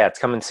 Yeah, it's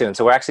coming soon.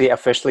 So we're actually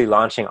officially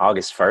launching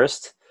August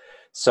 1st.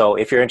 So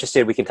if you're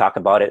interested, we can talk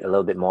about it a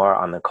little bit more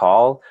on the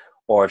call.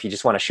 Or if you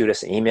just want to shoot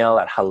us an email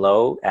at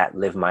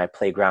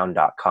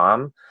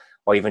hello@livemyplayground.com,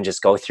 or even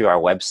just go through our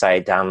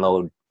website,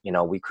 download,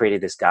 we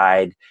created this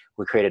guide.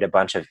 We created a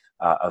bunch of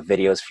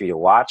videos for you to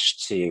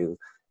watch to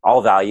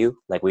all value.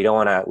 Like we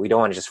don't want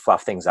to just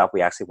fluff things up.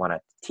 We actually want to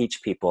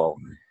teach people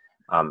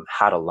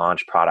how to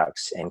launch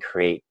products and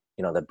create,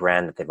 the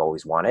brand that they've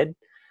always wanted.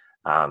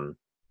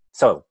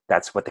 So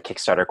that's what the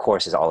Kickstarter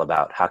course is all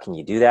about. How can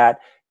you do that?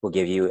 We'll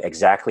give you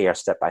exactly our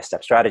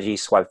step-by-step strategy,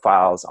 swipe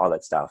files, all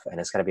that stuff. And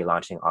it's going to be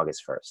launching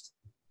August 1st.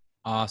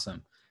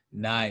 Awesome.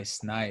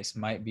 Nice.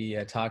 Might be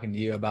talking to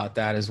you about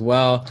that as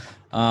well.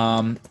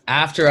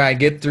 After I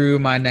get through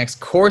my next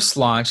course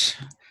launch,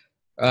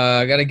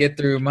 I got to get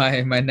through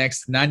my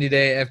next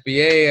 90-day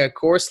FBA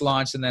course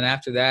launch. And then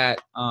after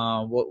that,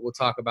 we'll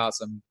talk about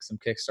some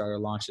Kickstarter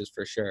launches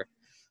for sure.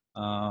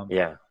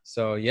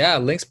 So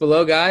links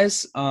below,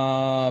 guys.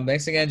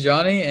 Thanks again,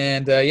 Johnny.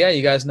 And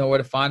you guys know where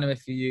to find him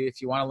if you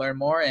want to learn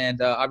more.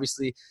 And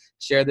obviously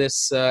share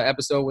this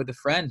episode with a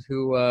friend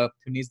who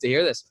needs to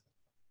hear this.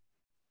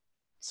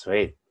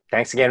 Sweet.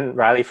 Thanks again,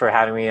 Riley, for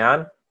having me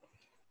on.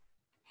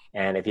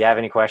 And if you have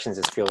any questions,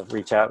 just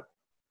reach out.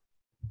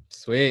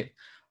 Sweet.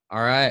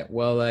 All right.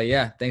 Well,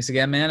 thanks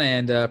again, man.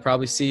 And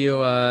probably see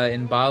you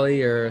in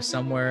Bali or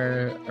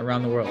somewhere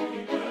around the world.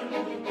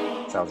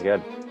 Sounds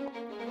good.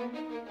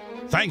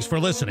 Thanks for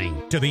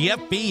listening to the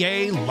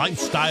FBA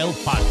Lifestyle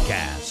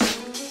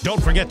Podcast.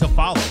 Don't forget to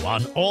follow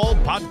on all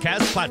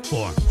podcast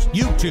platforms,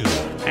 YouTube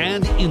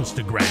and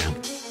Instagram.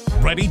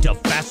 Ready to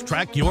fast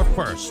track your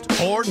first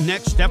or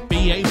next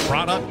FBA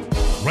product?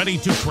 Ready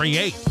to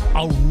create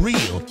a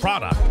real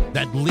product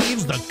that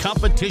leaves the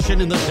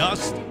competition in the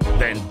dust?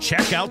 Then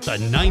check out the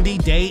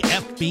 90-Day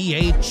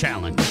FBA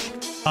Challenge,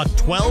 a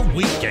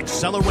 12-week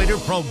accelerator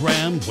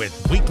program with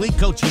weekly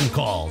coaching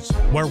calls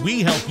where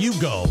we help you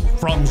go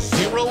from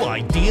zero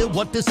idea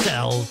what to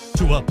sell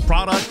to a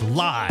product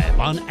live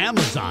on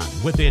Amazon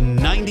within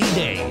 90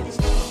 days.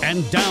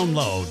 And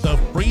download the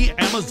free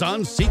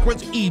Amazon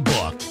Secrets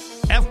ebook,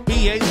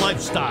 FBA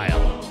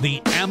Lifestyle,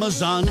 the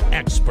Amazon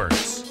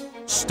Experts.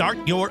 Start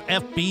your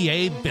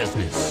FBA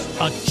business.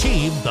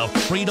 Achieve the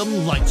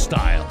freedom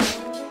lifestyle.